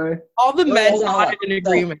shit. All the men Hold on. nodded in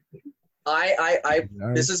agreement.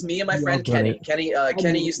 This is me and my friend Kenny.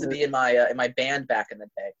 Kenny used to be in my band back in the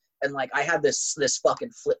day, and like I had this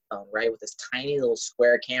fucking flip phone, right, with this tiny little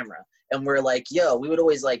square camera, and we're like, yo, we would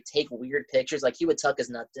always like take weird pictures. Like he would tuck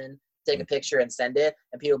his nuts in, take a picture, and send it,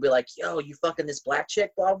 and people would be like, yo, you fucking this black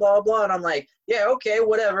chick, blah blah blah, and I'm like, yeah, okay,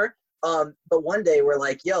 whatever. But one day we're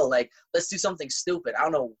like, yo, like let's do something stupid. I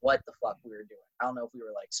don't know what the fuck we were doing. I don't know if we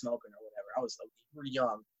were like smoking or whatever. I was like, we were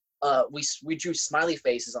young. We drew smiley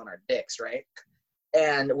faces on our dicks, right?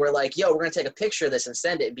 And we're like, yo, we're gonna take a picture of this and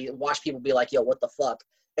send it and watch people be like, yo, what the fuck?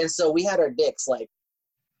 And so we had our dicks like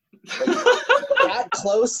that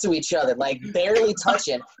close to each other, like barely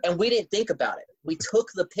touching, and we didn't think about it. We took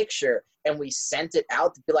the picture and we sent it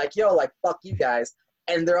out to be like, yo, like fuck you guys.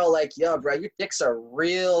 And they're all like, yo, bro, your dicks are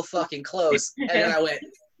real fucking close. And then I went,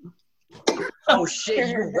 oh shit,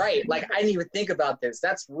 you're right. Like I didn't even think about this.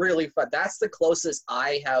 That's really fun. That's the closest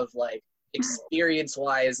I have like experience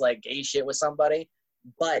wise like gay shit with somebody.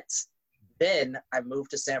 But then I moved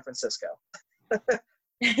to San Francisco.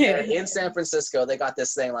 And in San Francisco, they got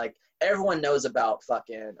this thing like everyone knows about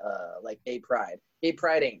fucking like gay pride. Gay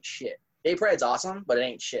pride ain't shit. Gay pride's awesome, but it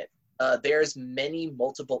ain't shit. There's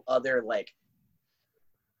multiple other like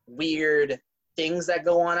weird things that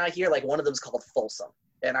go on out here. Like one of them's called Folsom.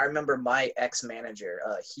 And I remember my ex-manager,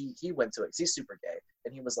 he went to it because he's super gay.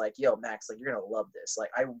 And he was like, yo, Max, like, you're going to love this. Like,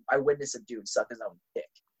 I witnessed a dude suck his own dick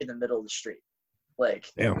in the middle of the street.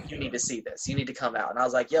 Like, Damn. You need to see this. You need to come out. And I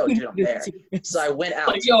was like, yo, dude, I'm there. So I went out.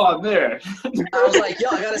 Like, yo, I'm there. I was like, yo,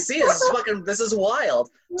 I got to see this. This is wild.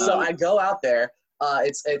 So I go out there.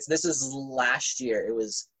 This is last year. It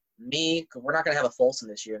was me. We're not going to have a Folsom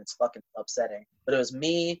this year, and it's fucking upsetting. But it was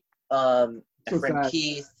me, my friend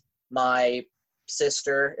Keith, my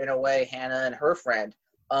sister in a way, Hannah, and her friend.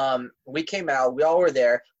 We came out, we all were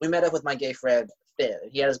there. We met up with my gay friend Finn.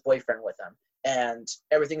 He had his boyfriend with him, and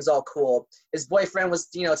everything's all cool. His boyfriend was,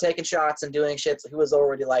 taking shots and doing shit, so he was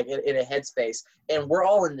already like in a headspace. And we're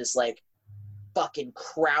all in this like fucking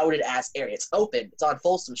crowded ass area. It's open. It's on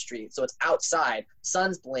Folsom Street, so it's outside.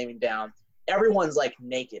 Sun's blaming down. Everyone's like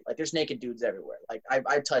naked. Like there's naked dudes everywhere. Like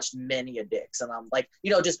I've touched many a dicks, and I'm like,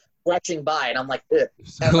 just brushing by, and I'm like, ugh.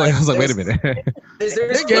 And, I was like, wait a minute. There's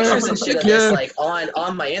pictures and shit of this like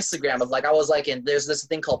on my Instagram of like I was like there's this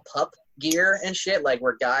thing called pup gear and shit, like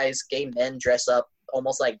where gay men dress up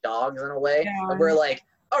almost like dogs in a way. Yeah. And we're like,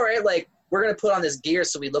 all right, like we're gonna put on this gear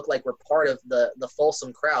so we look like we're part of the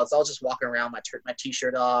Folsom crowd. So I was just walking around, my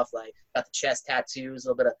t-shirt off, like got the chest tattoos, a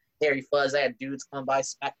little bit of hairy fuzz. I had dudes come by,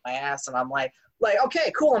 smack my ass, and I'm like,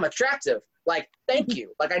 okay, cool, I'm attractive. Like, thank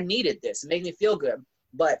you. Like I needed this. It made me feel good.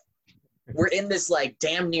 But we're in this like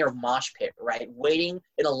damn near mosh pit, right? Waiting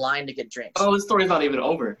in a line to get drinks. Oh, the story's not even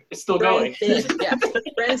over. It's still going.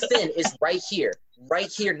 Friend Finn is right here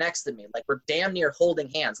next to me. Like we're damn near holding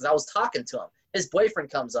hands. And I was talking to him. His boyfriend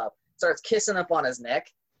comes up, starts kissing up on his neck,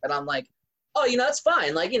 and I'm like, oh, it's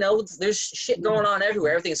fine. Like, there's shit going on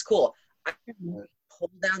everywhere. Everything's cool. I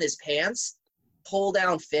pull down his pants, pull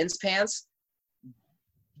down Finn's pants,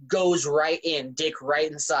 goes right in, dick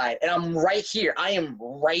right inside. And I'm right here. I am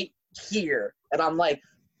right here. And I'm like,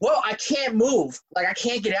 whoa, I can't move. Like, I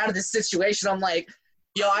can't get out of this situation. I'm like,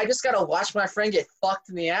 yo, I just got to watch my friend get fucked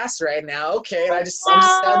in the ass right now. Okay. And I'm just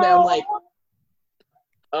standing there. I'm like,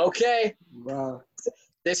 okay. Wow.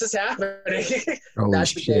 This is happening. Holy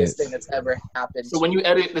That's the shit. gayest thing that's ever happened. So when you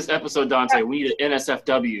edit this episode, Dante, we need an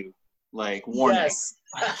NSFW warning. Yes.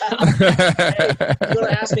 Hey, you're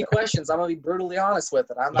gonna ask me questions. I'm gonna be brutally honest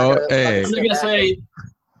with it. I'm not gonna. Hey. I'm just gonna say,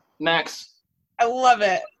 Max, I love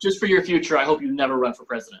it. just for your future, I hope you never run for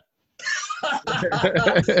president.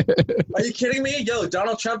 Are you kidding me? Yo,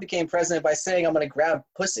 Donald Trump became president by saying I'm gonna grab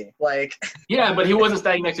pussy. Like, Yeah, but he wasn't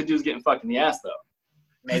standing next to dudes getting fucked in the ass, though.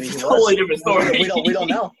 maybe It's he a totally was. different story. We don't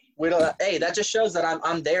know. We don't. Hey, that just shows that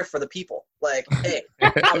I'm there for the people. Like, hey,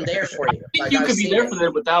 I'm there for you. Like, You I've could be seen there it. for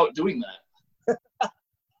them without doing that.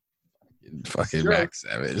 Fucking Sure. Max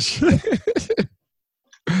Savage.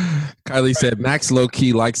 Kylie said Max low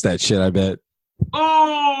key likes that shit. I bet.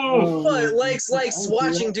 Oh! But likes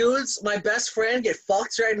watching dudes, my best friend, get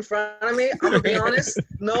fucked right in front of me. I'm gonna be honest.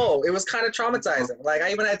 No, it was kind of traumatizing. Like,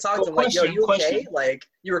 I even had to talk to him, like, yo, you okay? Question. Like,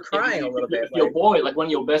 you were crying a little bit. If your Like, boy, like one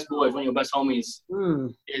of your best boys, one of your best homies,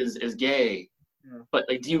 Mm. is gay, Yeah. but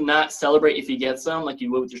like, do you not celebrate if he gets some like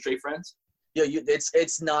you would with your straight friends? yo,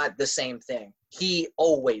 it's not the same thing. He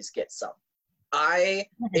always gets some. I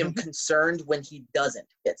am concerned when he doesn't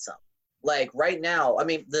get some. Like right now, I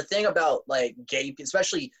mean, the thing about like gay,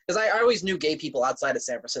 especially because I always knew gay people outside of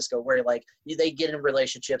San Francisco where like they get in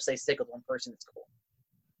relationships, they stick with one person, it's cool.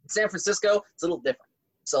 In San Francisco, it's a little different.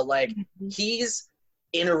 So like he's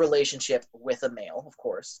in a relationship with a male, of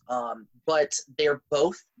course, but they're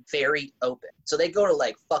both very open. So they go to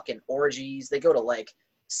like fucking orgies, they go to like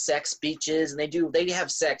sex beaches, and they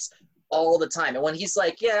have sex all the time. And when he's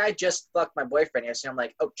like, yeah, I just fucked my boyfriend yesterday, I'm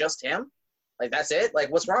like, oh, just him? Like, that's it?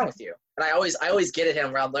 Like, what's wrong with you? And I always get at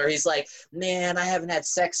him around there. He's like, man, I haven't had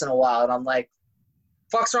sex in a while. And I'm like,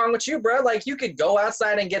 fuck's wrong with you, bro? Like, you could go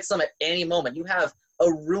outside and get some at any moment. You have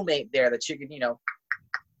a roommate there that you can,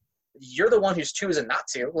 you're the one who's choosing not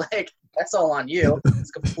to. Like, that's all on you.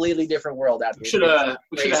 It's a completely different world out We here. should have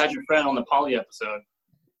had your friend on the poly episode.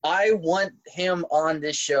 I want him on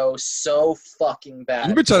this show so fucking bad.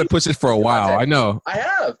 You've been trying to push it for a while. I know. I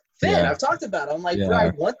have. Finn, Yeah. I've talked about it. I'm like, Yeah. bro, I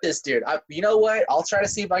want this dude. You know what? I'll try to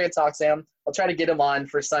see if I can talk to him. I'll try to get him on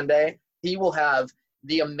for Sunday. He will have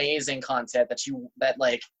the amazing content that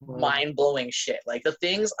mind-blowing shit. Like the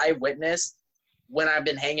things I witnessed when I've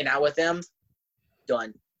been hanging out with him,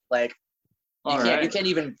 done. Like you can't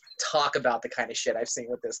even talk about the kind of shit I've seen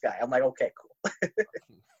with this guy. I'm like, okay, cool.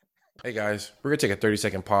 Hey guys, we're gonna take a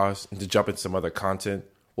 30-second pause and to jump into some other content.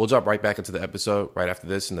 We'll jump right back into the episode right after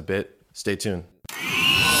this in a bit. Stay tuned.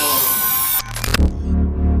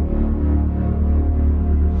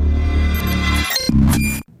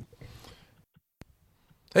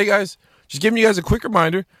 Hey guys, just giving you guys a quick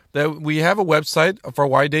reminder that we have a website for our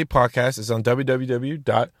Why Date Podcast. It's on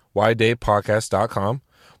www.whydatepodcast.com,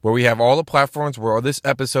 where we have all the platforms where this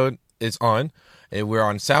episode is on. And we're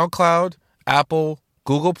on SoundCloud, Apple,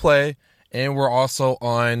 Google Play, and we're also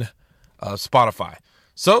on Spotify.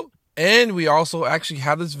 So, and we also actually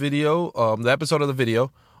have this video, the episode of the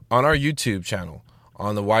video, on our YouTube channel,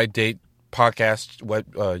 on the Why Date Podcast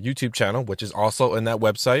YouTube channel, which is also in that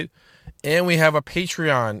website. And we have a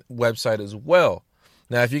Patreon website as well.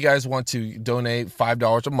 Now, if you guys want to donate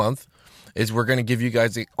 $5 a month, we're going to give you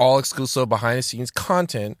guys the all-exclusive behind-the-scenes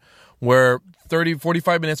content where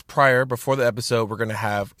 45 minutes before the episode, we're going to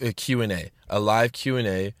have a Q&A, a live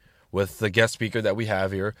Q&A with the guest speaker that we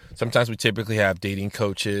have here. Sometimes we typically have dating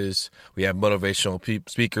coaches. We have motivational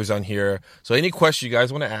speakers on here. So any question you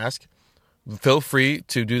guys want to ask, feel free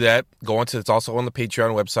to do that. It's also on the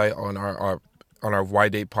Patreon website on our Why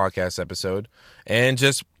Date Podcast episode, and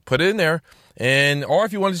just put it in there. Or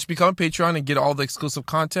if you want to just become a Patreon and get all the exclusive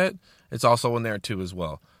content, it's also in there too as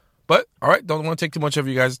well. But all right, don't want to take too much of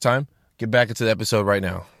you guys' time. Get back into the episode right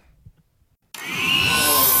now.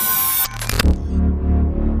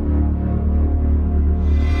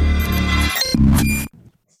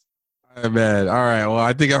 Man, all right. Well,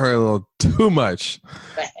 I think I heard a little too much.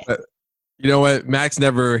 But you know what? Max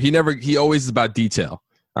he always is about detail.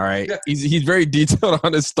 All right. He's very detailed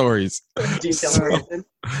on his stories. Detail-oriented,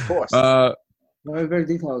 of course. Very, very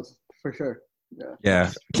detailed, for sure.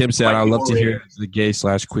 Yeah. Kim said, I'd love to hear the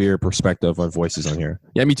gay/queer perspective on voices on here.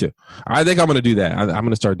 Yeah, me too. I think I'm going to do that. I'm going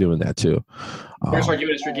to start doing that too. You're gonna start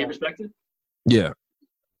giving us your gay perspective? Yeah.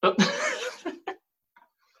 Oh.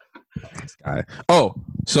 This guy. Oh,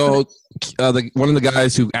 so one of the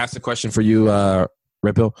guys who asked a question for you,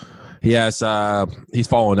 Ripple, he's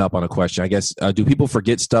following up on a question. I guess, do people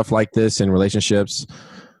forget stuff like this in relationships?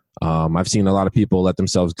 I've seen a lot of people let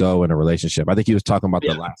themselves go in a relationship. I think he was talking about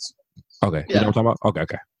the last. Okay. Yeah. You know what I'm talking about?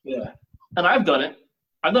 Okay. Yeah. And I've done it.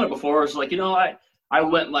 I've done it before. It's like, I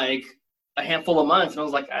went like a handful of months, and I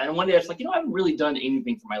was like, and one day I was like, I haven't really done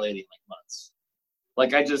anything for my lady in like months.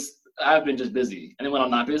 Like I've been just busy. And then when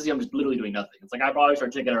I'm not busy, I'm just literally doing nothing. It's like I probably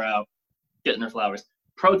start taking her out, getting her flowers.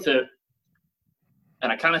 Pro tip,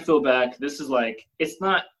 and I kind of feel back. This is like, it's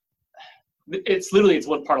one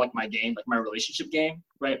part of like my game, like my relationship game,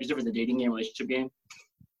 right? There's different than dating game, relationship game.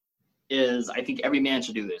 Is I think every man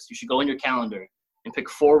should do this. You should go in your calendar and pick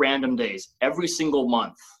 4 random days every single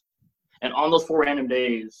month. And on those 4 random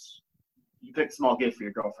days, you pick a small gift for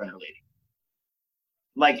your girlfriend or lady.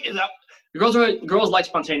 Like, girls like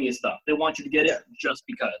spontaneous stuff. They want you to get it just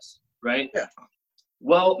because, right? Yeah.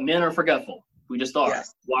 Well, men are forgetful. We just are.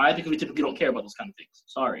 Yes. Why? Because we typically don't care about those kind of things.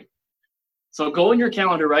 Sorry. So go in your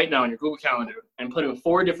calendar right now, in your Google Calendar, and put in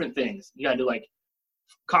 4 different things. You got to do like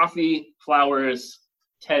coffee, flowers,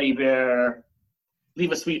 teddy bear,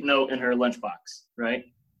 leave a sweet note in her lunchbox, right?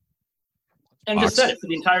 And just set it for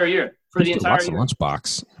the entire year. For the entire year.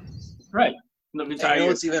 Lunchbox. Right. The And entire you know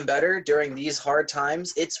year. what's even better? During these hard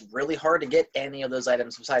times, it's really hard to get any of those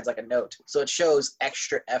items besides like a note. So it shows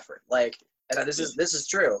extra effort. Like, and this is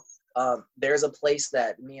true. There's a place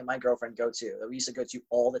that me and my girlfriend go to that we used to go to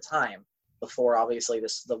all the time before obviously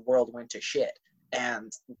the world went to shit.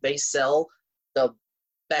 And they sell the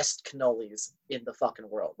best cannolis in the fucking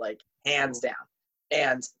world, like hands down.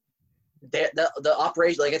 And the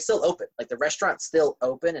operation, like, it's still open. Like, the restaurant's still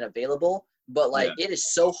open and available, but like it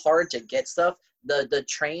is so hard to get stuff. The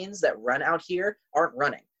trains that run out here aren't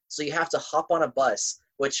running, so you have to hop on a bus,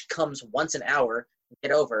 which comes once an hour,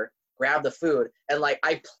 get over, grab the food. And like,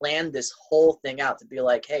 I planned this whole thing out to be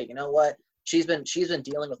like, hey, you know what? She's been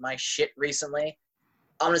dealing with my shit recently.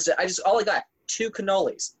 I'm gonna say, all I got 2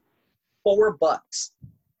 cannolis, $4.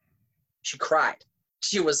 She cried.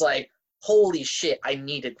 She was like, holy shit, I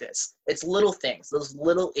needed this. It's little things, those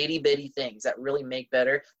little itty bitty things that really make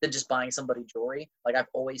better than just buying somebody jewelry. Like, I've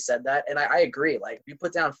always said that. And I agree. Like, if you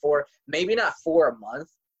put down 4, maybe not 4 a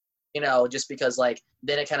month, you know, just because like,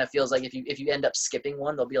 then it kind of feels like if you end up skipping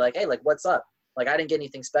one, they'll be like, hey, like, what's up? Like, I didn't get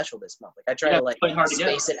anything special this month. Like, I try to like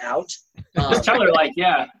space it out. Just tell her, like,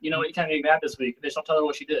 yeah, you know what, you kind of mad this week. Just don't tell her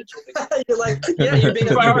what she did. You're like, yeah, you're being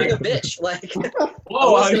a bitch. Like,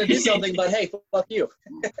 Whoa, I was going to do something, but hey, fuck you.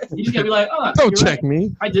 You just got to be like, oh, Don't you're check right.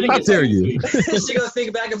 me. I didn't How get dare something you? this week. She's going to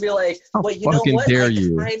think back and be like, wait, you know fucking what? dare I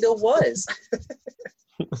you. kind of was.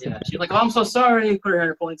 Yeah, she's like, oh, I'm so sorry. Put her hair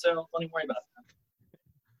in a ponytail. Don't even worry about it.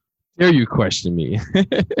 Dare you question me?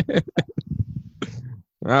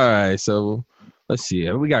 All right, so let's see.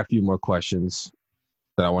 We got a few more questions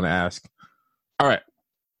that I want to ask. All right.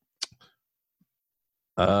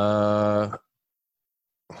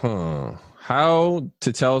 How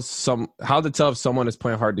to tell if someone is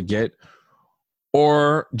playing hard to get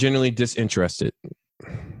or genuinely disinterested?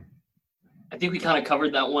 I think we kind of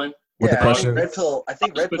covered that one. With the question? Red Pill. I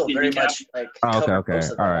think Just Red Pill quickly very recap. much like. Oh, covered okay.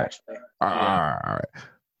 most of All that, right. actually.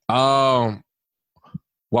 All right.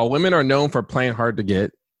 While women are known for playing hard to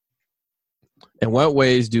get, in what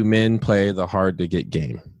ways do men play the hard to get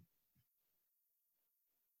game?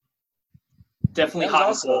 Definitely That was hot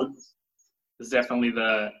also- and cold. Is definitely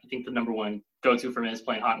I think the number one go-to for men is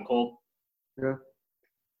playing hot and cold. Yeah.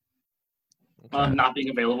 Not being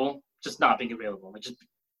available, just not being available.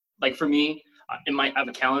 Like for me, I have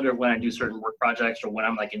a calendar of when I do certain work projects or when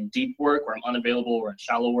I'm like in deep work or I'm unavailable or in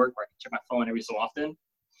shallow work where I can check my phone every so often.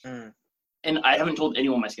 Mm. And I haven't told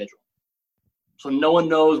anyone my schedule. So no one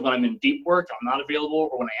knows when I'm in deep work, I'm not available,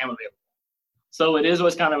 or when I am available. So it is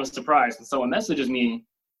always kind of a surprise when someone messages me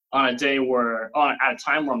on a day at a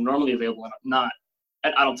time where I'm normally available and I'm not,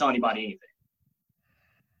 and I don't tell anybody anything.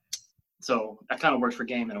 So that kind of works for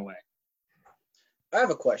game in a way. I have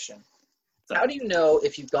a question. So, How do you know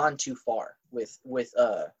if you've gone too far with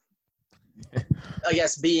I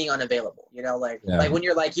guess being unavailable? You know, like when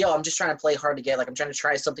you're like, yo, I'm just trying to play hard to get. Like, I'm trying to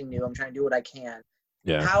try something new. I'm trying to do what I can.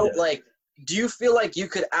 Yeah. How like do you feel like you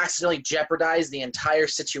could accidentally jeopardize the entire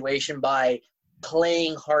situation by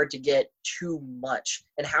playing hard to get too much?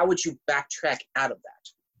 And how would you backtrack out of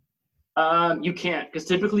that? You can't, because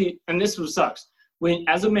typically, and this sucks,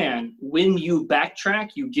 as a man, when you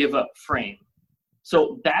backtrack, you give up frame.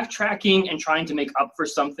 So backtracking and trying to make up for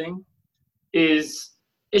something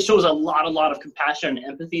it shows a lot of compassion and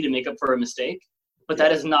empathy to make up for a mistake, but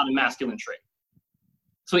that is not a masculine trait.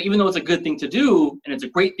 So even though it's a good thing to do, and it's a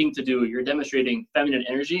great thing to do, you're demonstrating feminine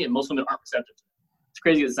energy, and most women aren't receptive to it. It's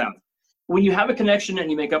crazy as it sounds. When you have a connection and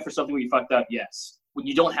you make up for something where you fucked up, yes. When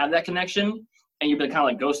you don't have that connection, and you've been kind of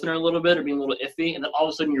like ghosting her a little bit or being a little iffy, and then all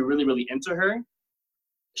of a sudden you're really, really into her,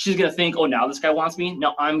 she's going to think, oh, now this guy wants me.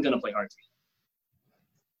 Now I'm going to play hard to get.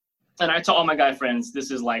 And I tell all my guy friends, this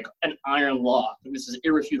is like an iron law. This is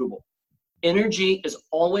irrefutable. Energy is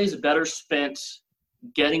always better spent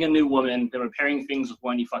getting a new woman than repairing things with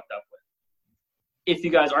one you fucked up with. if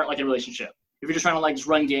you guys aren't like in a relationship. If you're just trying to like just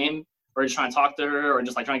run game or just trying to talk to her or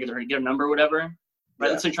just like trying to get her number or whatever, right? Yeah.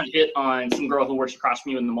 Let's say you're trying to hit on some girl who works across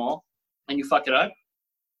from you in the mall and you fuck it up.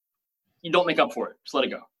 You don't make up for it. Just let it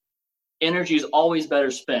go. Energy is always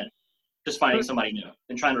better spent just finding somebody new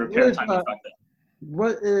than trying to repair the time you fucked it.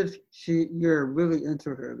 What if you're really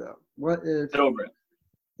into her though? What if Get over it.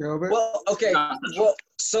 you're over it? Well, okay. Well,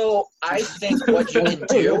 so I think what you can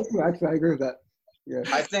do. Actually, I agree with that. Yeah.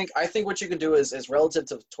 I think what you can do is relative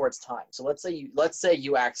towards time. So let's say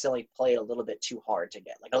you accidentally played a little bit too hard to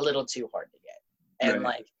get, like a little too hard to get, and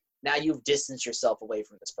Right. like now you've distanced yourself away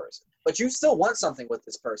from this person, but you still want something with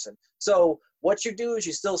this person. So what you do is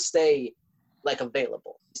you still stay like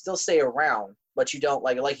available, you still stay around, but you don't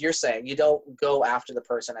like you're saying, you don't go after the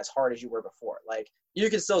person as hard as you were before. Like you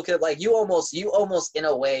can still like you almost in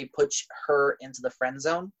a way put her into the friend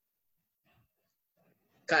zone,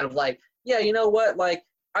 kind of like, yeah, you know what? Like,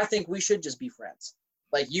 I think we should just be friends.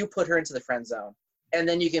 Like, you put her into the friend zone, and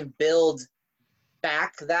then you can build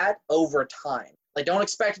back that over time. Like, don't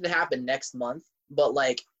expect it to happen next month, but,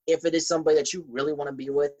 like, if it is somebody that you really want to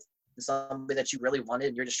be with, somebody that you really wanted,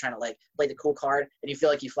 and you're just trying to, like, play the cool card, and you feel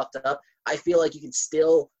like you fucked up, I feel like you can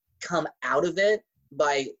still come out of it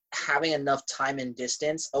by having enough time and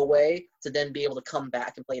distance away to then be able to come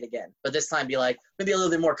back and play it again. But this time be like, maybe a little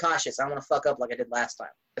bit more cautious. I don't want to fuck up like I did last time.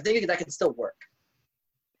 I think that can still work.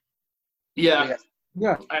 Yeah,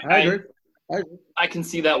 Yeah, I agree. I can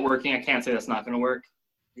see that working. I can't say that's not going to work.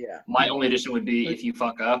 Yeah. My only addition would be if you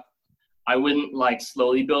fuck up, I wouldn't like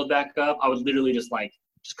slowly build back up. I would literally just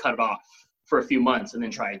cut it off for a few months and then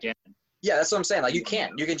try again. Yeah, that's what I'm saying. Like, you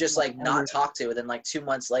can just, like, not talk to it. Then, like, 2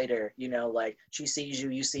 months later, you know, like, she sees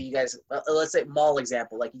you, you see you guys, let's say mall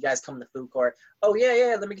example. Like, you guys come to the food court. Oh,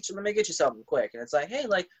 yeah, let me get you something quick. And it's like, hey,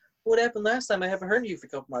 like, what happened last time? I haven't heard of you for a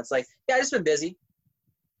couple months. Like, yeah, I just been busy.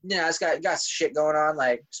 Yeah, I just got shit going on.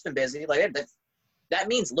 Like, just been busy. Like, that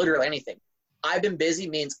means literally anything. I've been busy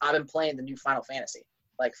means I've been playing the new Final Fantasy.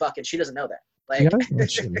 Like, fucking, she doesn't know that. Like,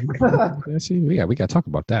 Yeah, see, we got to talk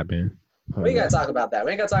about that, man. we gotta talk about that.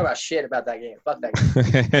 We ain't gotta talk about shit about that game. Fuck that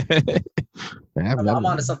game. I'm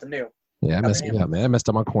on to something new. Yeah, I messed me up, man. I messed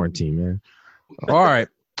up my quarantine, man. All right.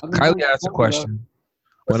 Kylie asked a question.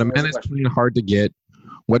 When a man is playing hard to get,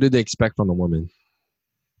 what do they expect from the woman?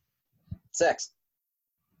 Sex.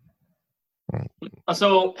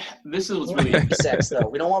 So this is what's really Sex, though.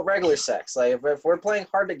 We don't want regular sex. Like, if we're playing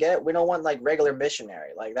hard to get, we don't want, like, regular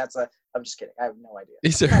missionary. Like, I'm just kidding. I have no idea.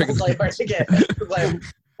 He said Play hard to get. Like,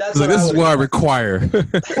 that's like, what this is what I require.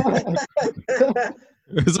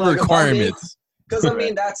 It's a requirement. Because I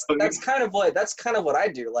mean, that's kind of what I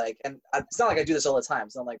do. Like, and it's not like I do this all the time.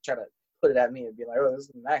 So I'm like trying to put it at me and be like, oh, this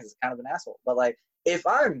is Max is kind of an asshole. But like, if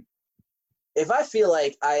I feel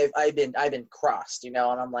like I've been crossed, you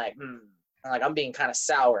know, and I'm like, like I'm being kind of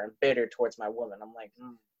sour and bitter towards my woman. I'm like,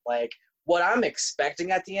 like what I'm expecting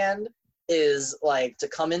at the end is like to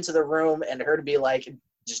come into the room and her to be like,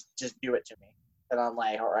 just do it to me. And I'm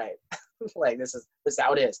like, all right, like this is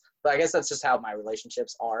how it is. But I guess that's just how my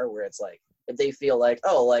relationships are, where it's like if they feel like,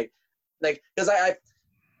 oh, like because I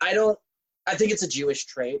think it's a Jewish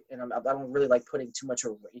trait, and I don't really like putting too much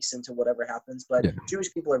of race into whatever happens. But Yeah.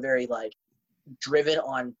 Jewish people are very like driven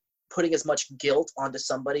on putting as much guilt onto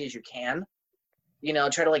somebody as you can. You know,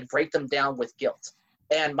 try to like break them down with guilt.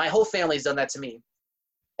 And my whole family's done that to me,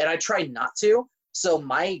 and I try not to. So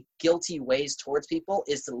my guilty ways towards people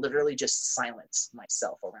is to literally just silence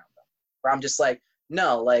myself around them. Where I'm just like,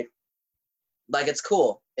 no, like it's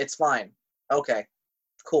cool. It's fine. Okay,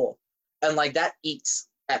 cool. And like that eats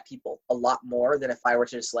at people a lot more than if I were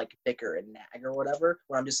to just like bicker and nag or whatever.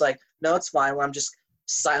 Where I'm just like, no, it's fine. Where I'm just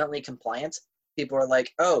silently compliant. People are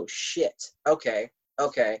like, oh shit. Okay.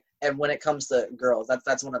 And when it comes to girls,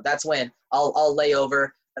 that's when I'll lay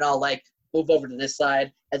over and I'll like move over to this side,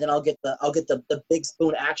 and then I'll get the big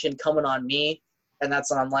spoon action coming on me, and that's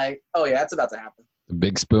when I'm like, oh yeah, that's about to happen. The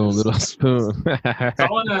big spoon, little spoon. So I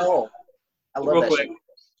want to I love real that quick. shit.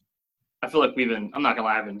 I feel like I'm not gonna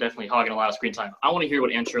lie, I've been definitely hogging a lot of screen time. I want to hear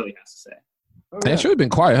what Aunt Shirley has to say. Oh, yeah. Aunt Shirley been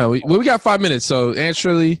quiet, huh? We got 5 minutes, so Aunt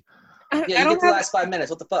Shirley. Yeah, you get the last 5 minutes.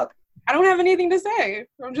 What the fuck? I don't have anything to say.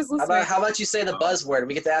 I'm just listening. How about you say the buzzword and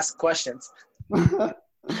we get to ask questions?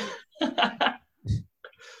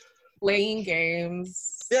 Playing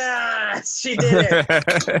games. Yeah, she did it.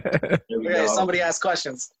 There we Okay, go. somebody ask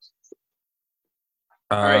questions.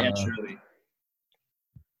 All right, Aunt Shirley.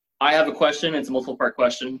 I have a question. It's a multiple part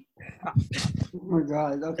question. Oh my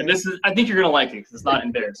God. Okay. And I think you're going to like it because it's not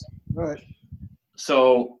embarrassing. All right.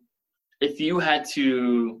 So if you had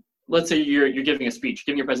to, let's say you're giving a speech,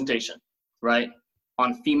 giving your presentation, right,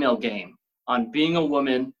 on female game, on being a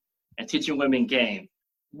woman and teaching women game,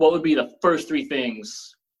 what would be the first 3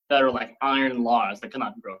 things that are like iron laws that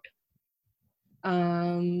cannot be broken?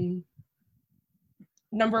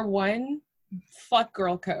 Number 1, fuck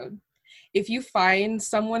girl code. If you find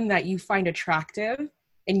someone that you find attractive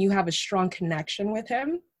and you have a strong connection with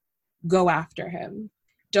him, go after him.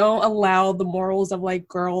 Don't allow the morals of like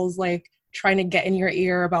girls like trying to get in your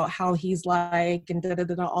ear about how he's like and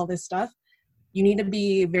all this stuff. You need to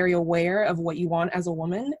be very aware of what you want as a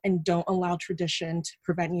woman and don't allow tradition to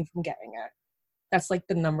prevent you from getting it. That's like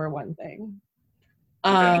the number 1 thing.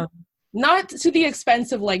 Okay. Not to the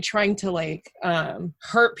expense of like trying to like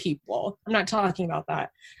hurt people. I'm not talking about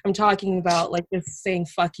that. I'm talking about like just saying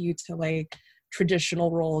fuck you to like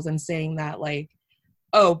traditional roles and saying that like,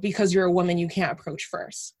 oh, because you're a woman, you can't approach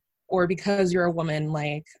first. Or because you're a woman,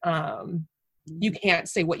 like, you can't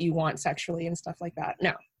say what you want sexually and stuff like that.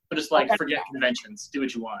 No. But just like forget conventions. Do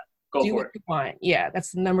what you want. Go Do for what it. you want. Yeah,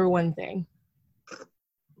 that's the number 1 thing.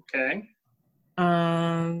 Okay.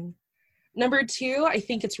 Number 2, I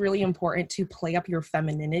think it's really important to play up your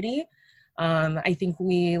femininity. I think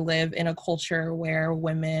we live in a culture where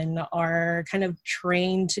women are kind of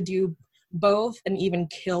trained to do both and even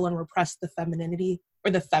kill and repress the femininity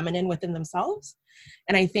or the feminine within themselves.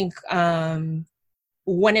 And I think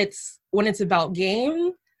when it's about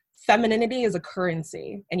game, femininity is a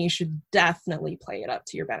currency and you should definitely play it up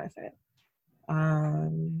to your benefit.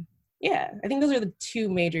 Yeah, I think those are the 2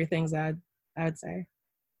 major things I would say.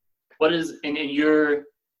 What is in your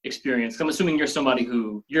experience? I'm assuming you're somebody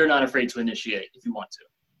who you're not afraid to initiate if you want to.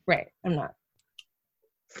 Right, I'm not.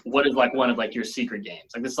 What is like one of like your secret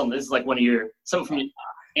games? Like this is like one of your something from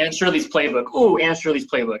Anne Shirley's playbook. Ooh, Anne Shirley's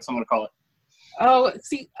playbook. I'm gonna call it. Oh,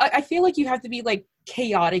 see, I feel like you have to be like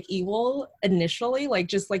chaotic evil initially, like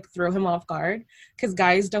just like throw him off guard, because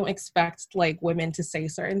guys don't expect like women to say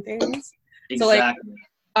certain things. Exactly. So like,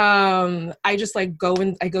 I just like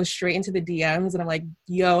I go straight into the DMs and I'm like,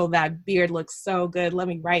 yo, that beard looks so good, let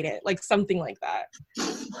me write it, like something like that.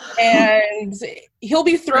 And he'll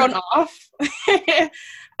be thrown off.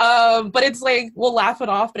 But it's like we'll laugh it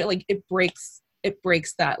off, but it breaks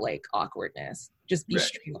that like awkwardness. Just be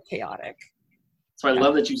straight up chaotic. So I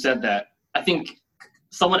love that you said that. I think it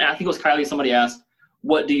was Kylie, somebody asked,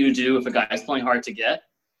 what do you do if a guy is playing hard to get?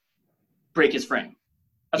 Break his frame.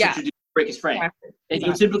 That's what you do, break his frame. Exactly. And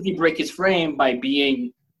you typically break his frame by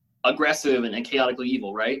being aggressive and chaotically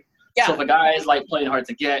evil, right? Yeah. So if a guy is like playing hard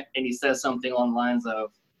to get and he says something along the lines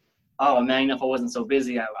of, oh man, if I wasn't so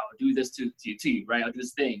busy, I would do this to you, right? I'll do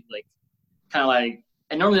this thing. Like, kind of like,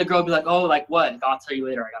 and normally the girl would be like, oh, like what? I'll tell you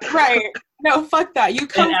later. Right. No, fuck that. You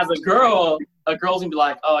come. And as a girl's gonna be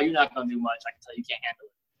like, oh, you're not gonna do much. I can tell you can't handle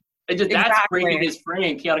it. It just that's breaking his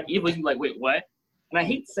frame, chaotic evil. He's like, wait, what? And I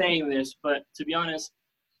hate saying this, but to be honest,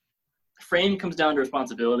 frame comes down to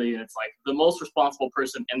responsibility, and it's like the most responsible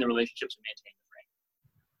person in the relationship should maintain the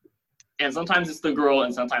frame. And sometimes it's the girl,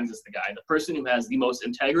 and sometimes it's the guy. The person who has the most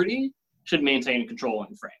integrity should maintain control in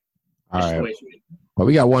the frame. All right. Well,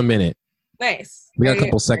 we got 1 minute. Nice. We got a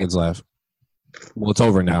couple seconds left. Well, it's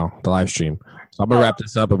over now, the live stream. So I'm gonna wrap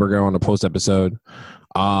this up, and we're going on the post episode.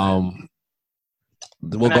 We'll go on there.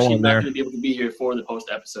 I'm not going to be able to be here for the post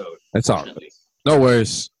episode. It's all right. No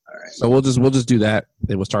worries. All right. So we'll just do that.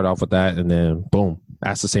 Then we'll start off with that, and then boom,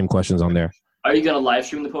 ask the same questions on there. Are you going to live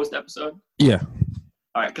stream the post episode? Yeah.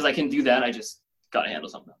 All right, because I can do that. I just got to handle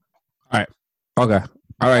something. All right. Okay.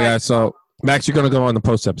 All right, guys. So Max, you're gonna go on the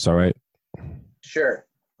post episode, right? Sure.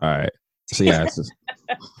 All right. So yeah.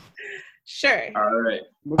 Sure. All right.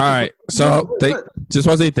 All right. So just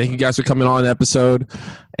want to say thank you guys for coming on the episode,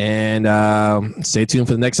 and stay tuned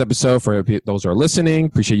for the next episode. For those who are listening,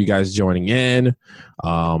 appreciate you guys joining in.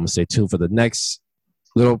 Stay tuned for the next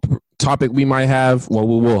little topic we might have. Well,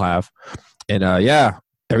 we will have, and yeah,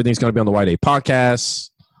 everything's gonna be on the White A podcast.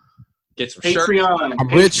 Get some Patreon. I'm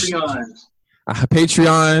rich.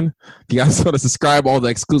 Patreon. If you guys want to subscribe, all the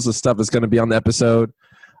exclusive stuff is going to be on the episode.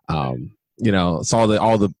 It's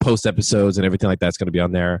all the post episodes and everything like that's going to be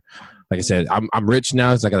on there. Like I said, I'm rich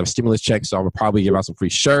now, so I got a stimulus check, so I'm gonna probably give out some free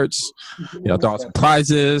shirts. Throw out some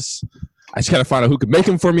prizes. I just gotta find out who can make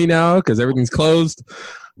them for me now because everything's closed.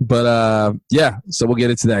 But yeah, so we'll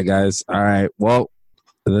get into that, guys. All right. Well,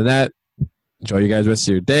 other than that, enjoy you guys the rest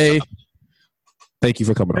of your day. Thank you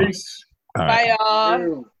for coming on. Peace. All right. Bye,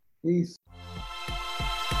 y'all. Peace.